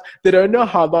don't know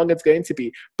how long it's going to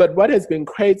be. But what has been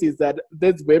crazy is that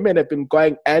these women have been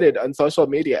going at it on social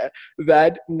media,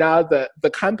 that now the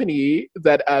company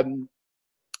that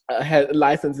had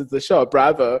licenses the show,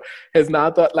 Bravo, has now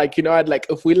thought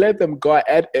if we let them go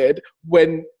at it,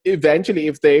 when eventually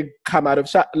if they come out of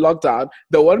lockdown,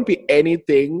 there won't be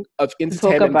anything of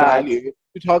entertainment value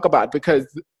to talk about, because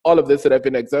all of this would have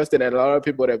been exhausted and a lot of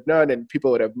people would have known and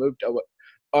people would have moved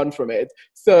on from it.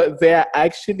 So they've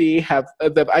actually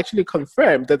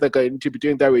confirmed that they're going to be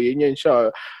doing their reunion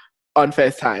show on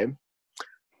FaceTime.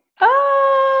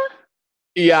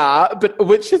 Yeah, but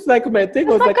which is like my thing.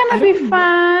 It's not gonna be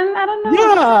fun. I don't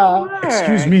know. Yeah.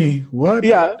 Excuse me. What?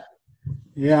 Yeah.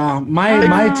 Yeah.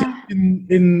 My take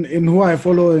in who I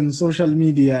follow in social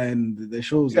media and the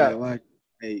shows I like,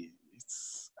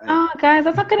 Oh, guys,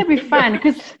 that's not going to be fun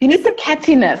because you need the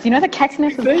cattiness. You know, the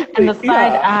cattiness and the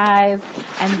side eyes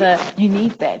and you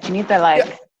need that. You need the like.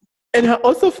 Yeah. And I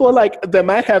also feel like they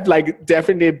might have like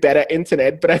definitely better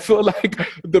internet, but I feel like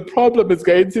the problem is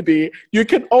going to be you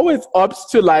can always opt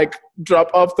to like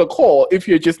drop off the call if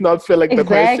you're just not feeling the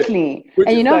question. Exactly.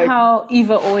 And you know like, how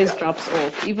Eva always drops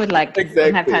off. Eva like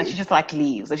doesn't have time. She just like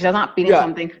leaves. If she doesn't not feeling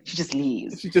something, she just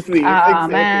leaves. She just leaves. Oh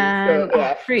man,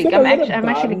 so, freak! So I'm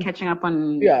actually catching up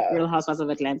on Real Housewives of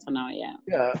Atlanta now. Yeah.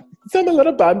 Yeah. So I'm a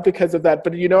little bummed because of that,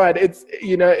 but you know what?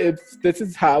 This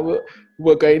is how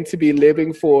we're going to be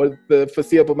living for the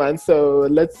foreseeable months. So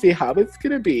let's see how it's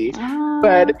gonna be.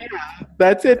 But yeah,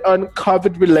 that's it on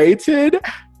COVID related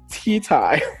tea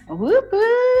time. Whoop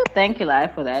whoop! Thank you, Lai,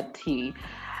 for that tea.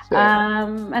 Sure.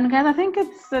 And guys, I think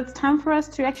it's time for us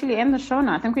to actually end the show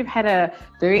now. I think we've had a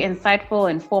very insightful,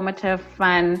 informative,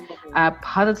 fun,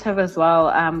 positive as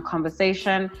well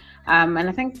conversation. And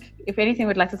I think, if anything,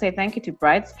 we'd like to say thank you to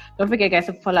Brights. Don't forget, guys,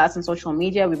 to follow us on social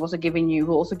media. We'll also give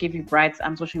you Brights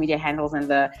social media handles in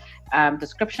the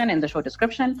description, in the show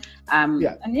description. And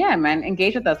yeah, man,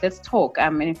 engage with us. Let's talk.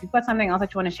 And if you've got something else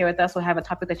that you want to share with us or have a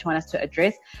topic that you want us to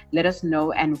address, let us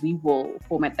know and we will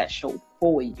format that show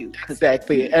for you.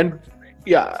 Exactly. And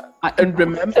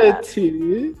remember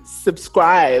to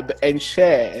subscribe and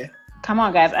share. Come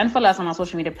on, guys, and follow us on our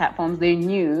social media platforms. They're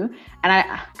new.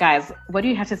 And guys, what do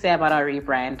you have to say about our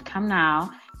rebrand? Come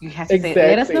now. You have to say,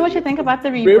 let us know what you think about the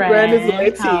rebrand. Rebrand is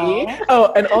lit.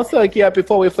 Oh, and also,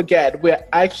 before we forget, we're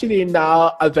actually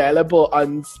now available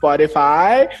on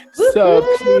Spotify. So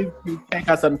please do check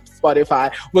us on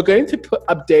Spotify. We're going to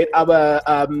update our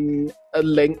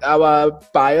link, our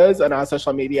bios on our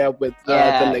social media with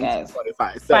the link to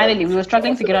Spotify. So, finally, we were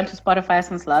struggling to get onto Spotify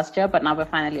since last year, but now we're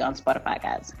finally on Spotify,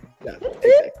 guys. Yeah,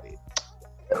 exactly.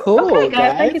 Cool, okay,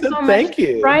 guys. Thank you so much. Thank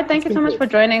you. Right, thank you so much for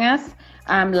joining us.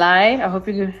 Lai, I hope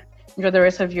you enjoy the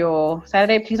rest of your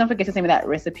Saturday. Please don't forget to send me that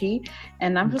recipe.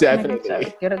 And I'm just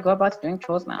going to go about doing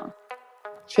chores now.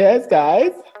 Cheers,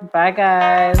 guys. Bye,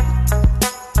 guys.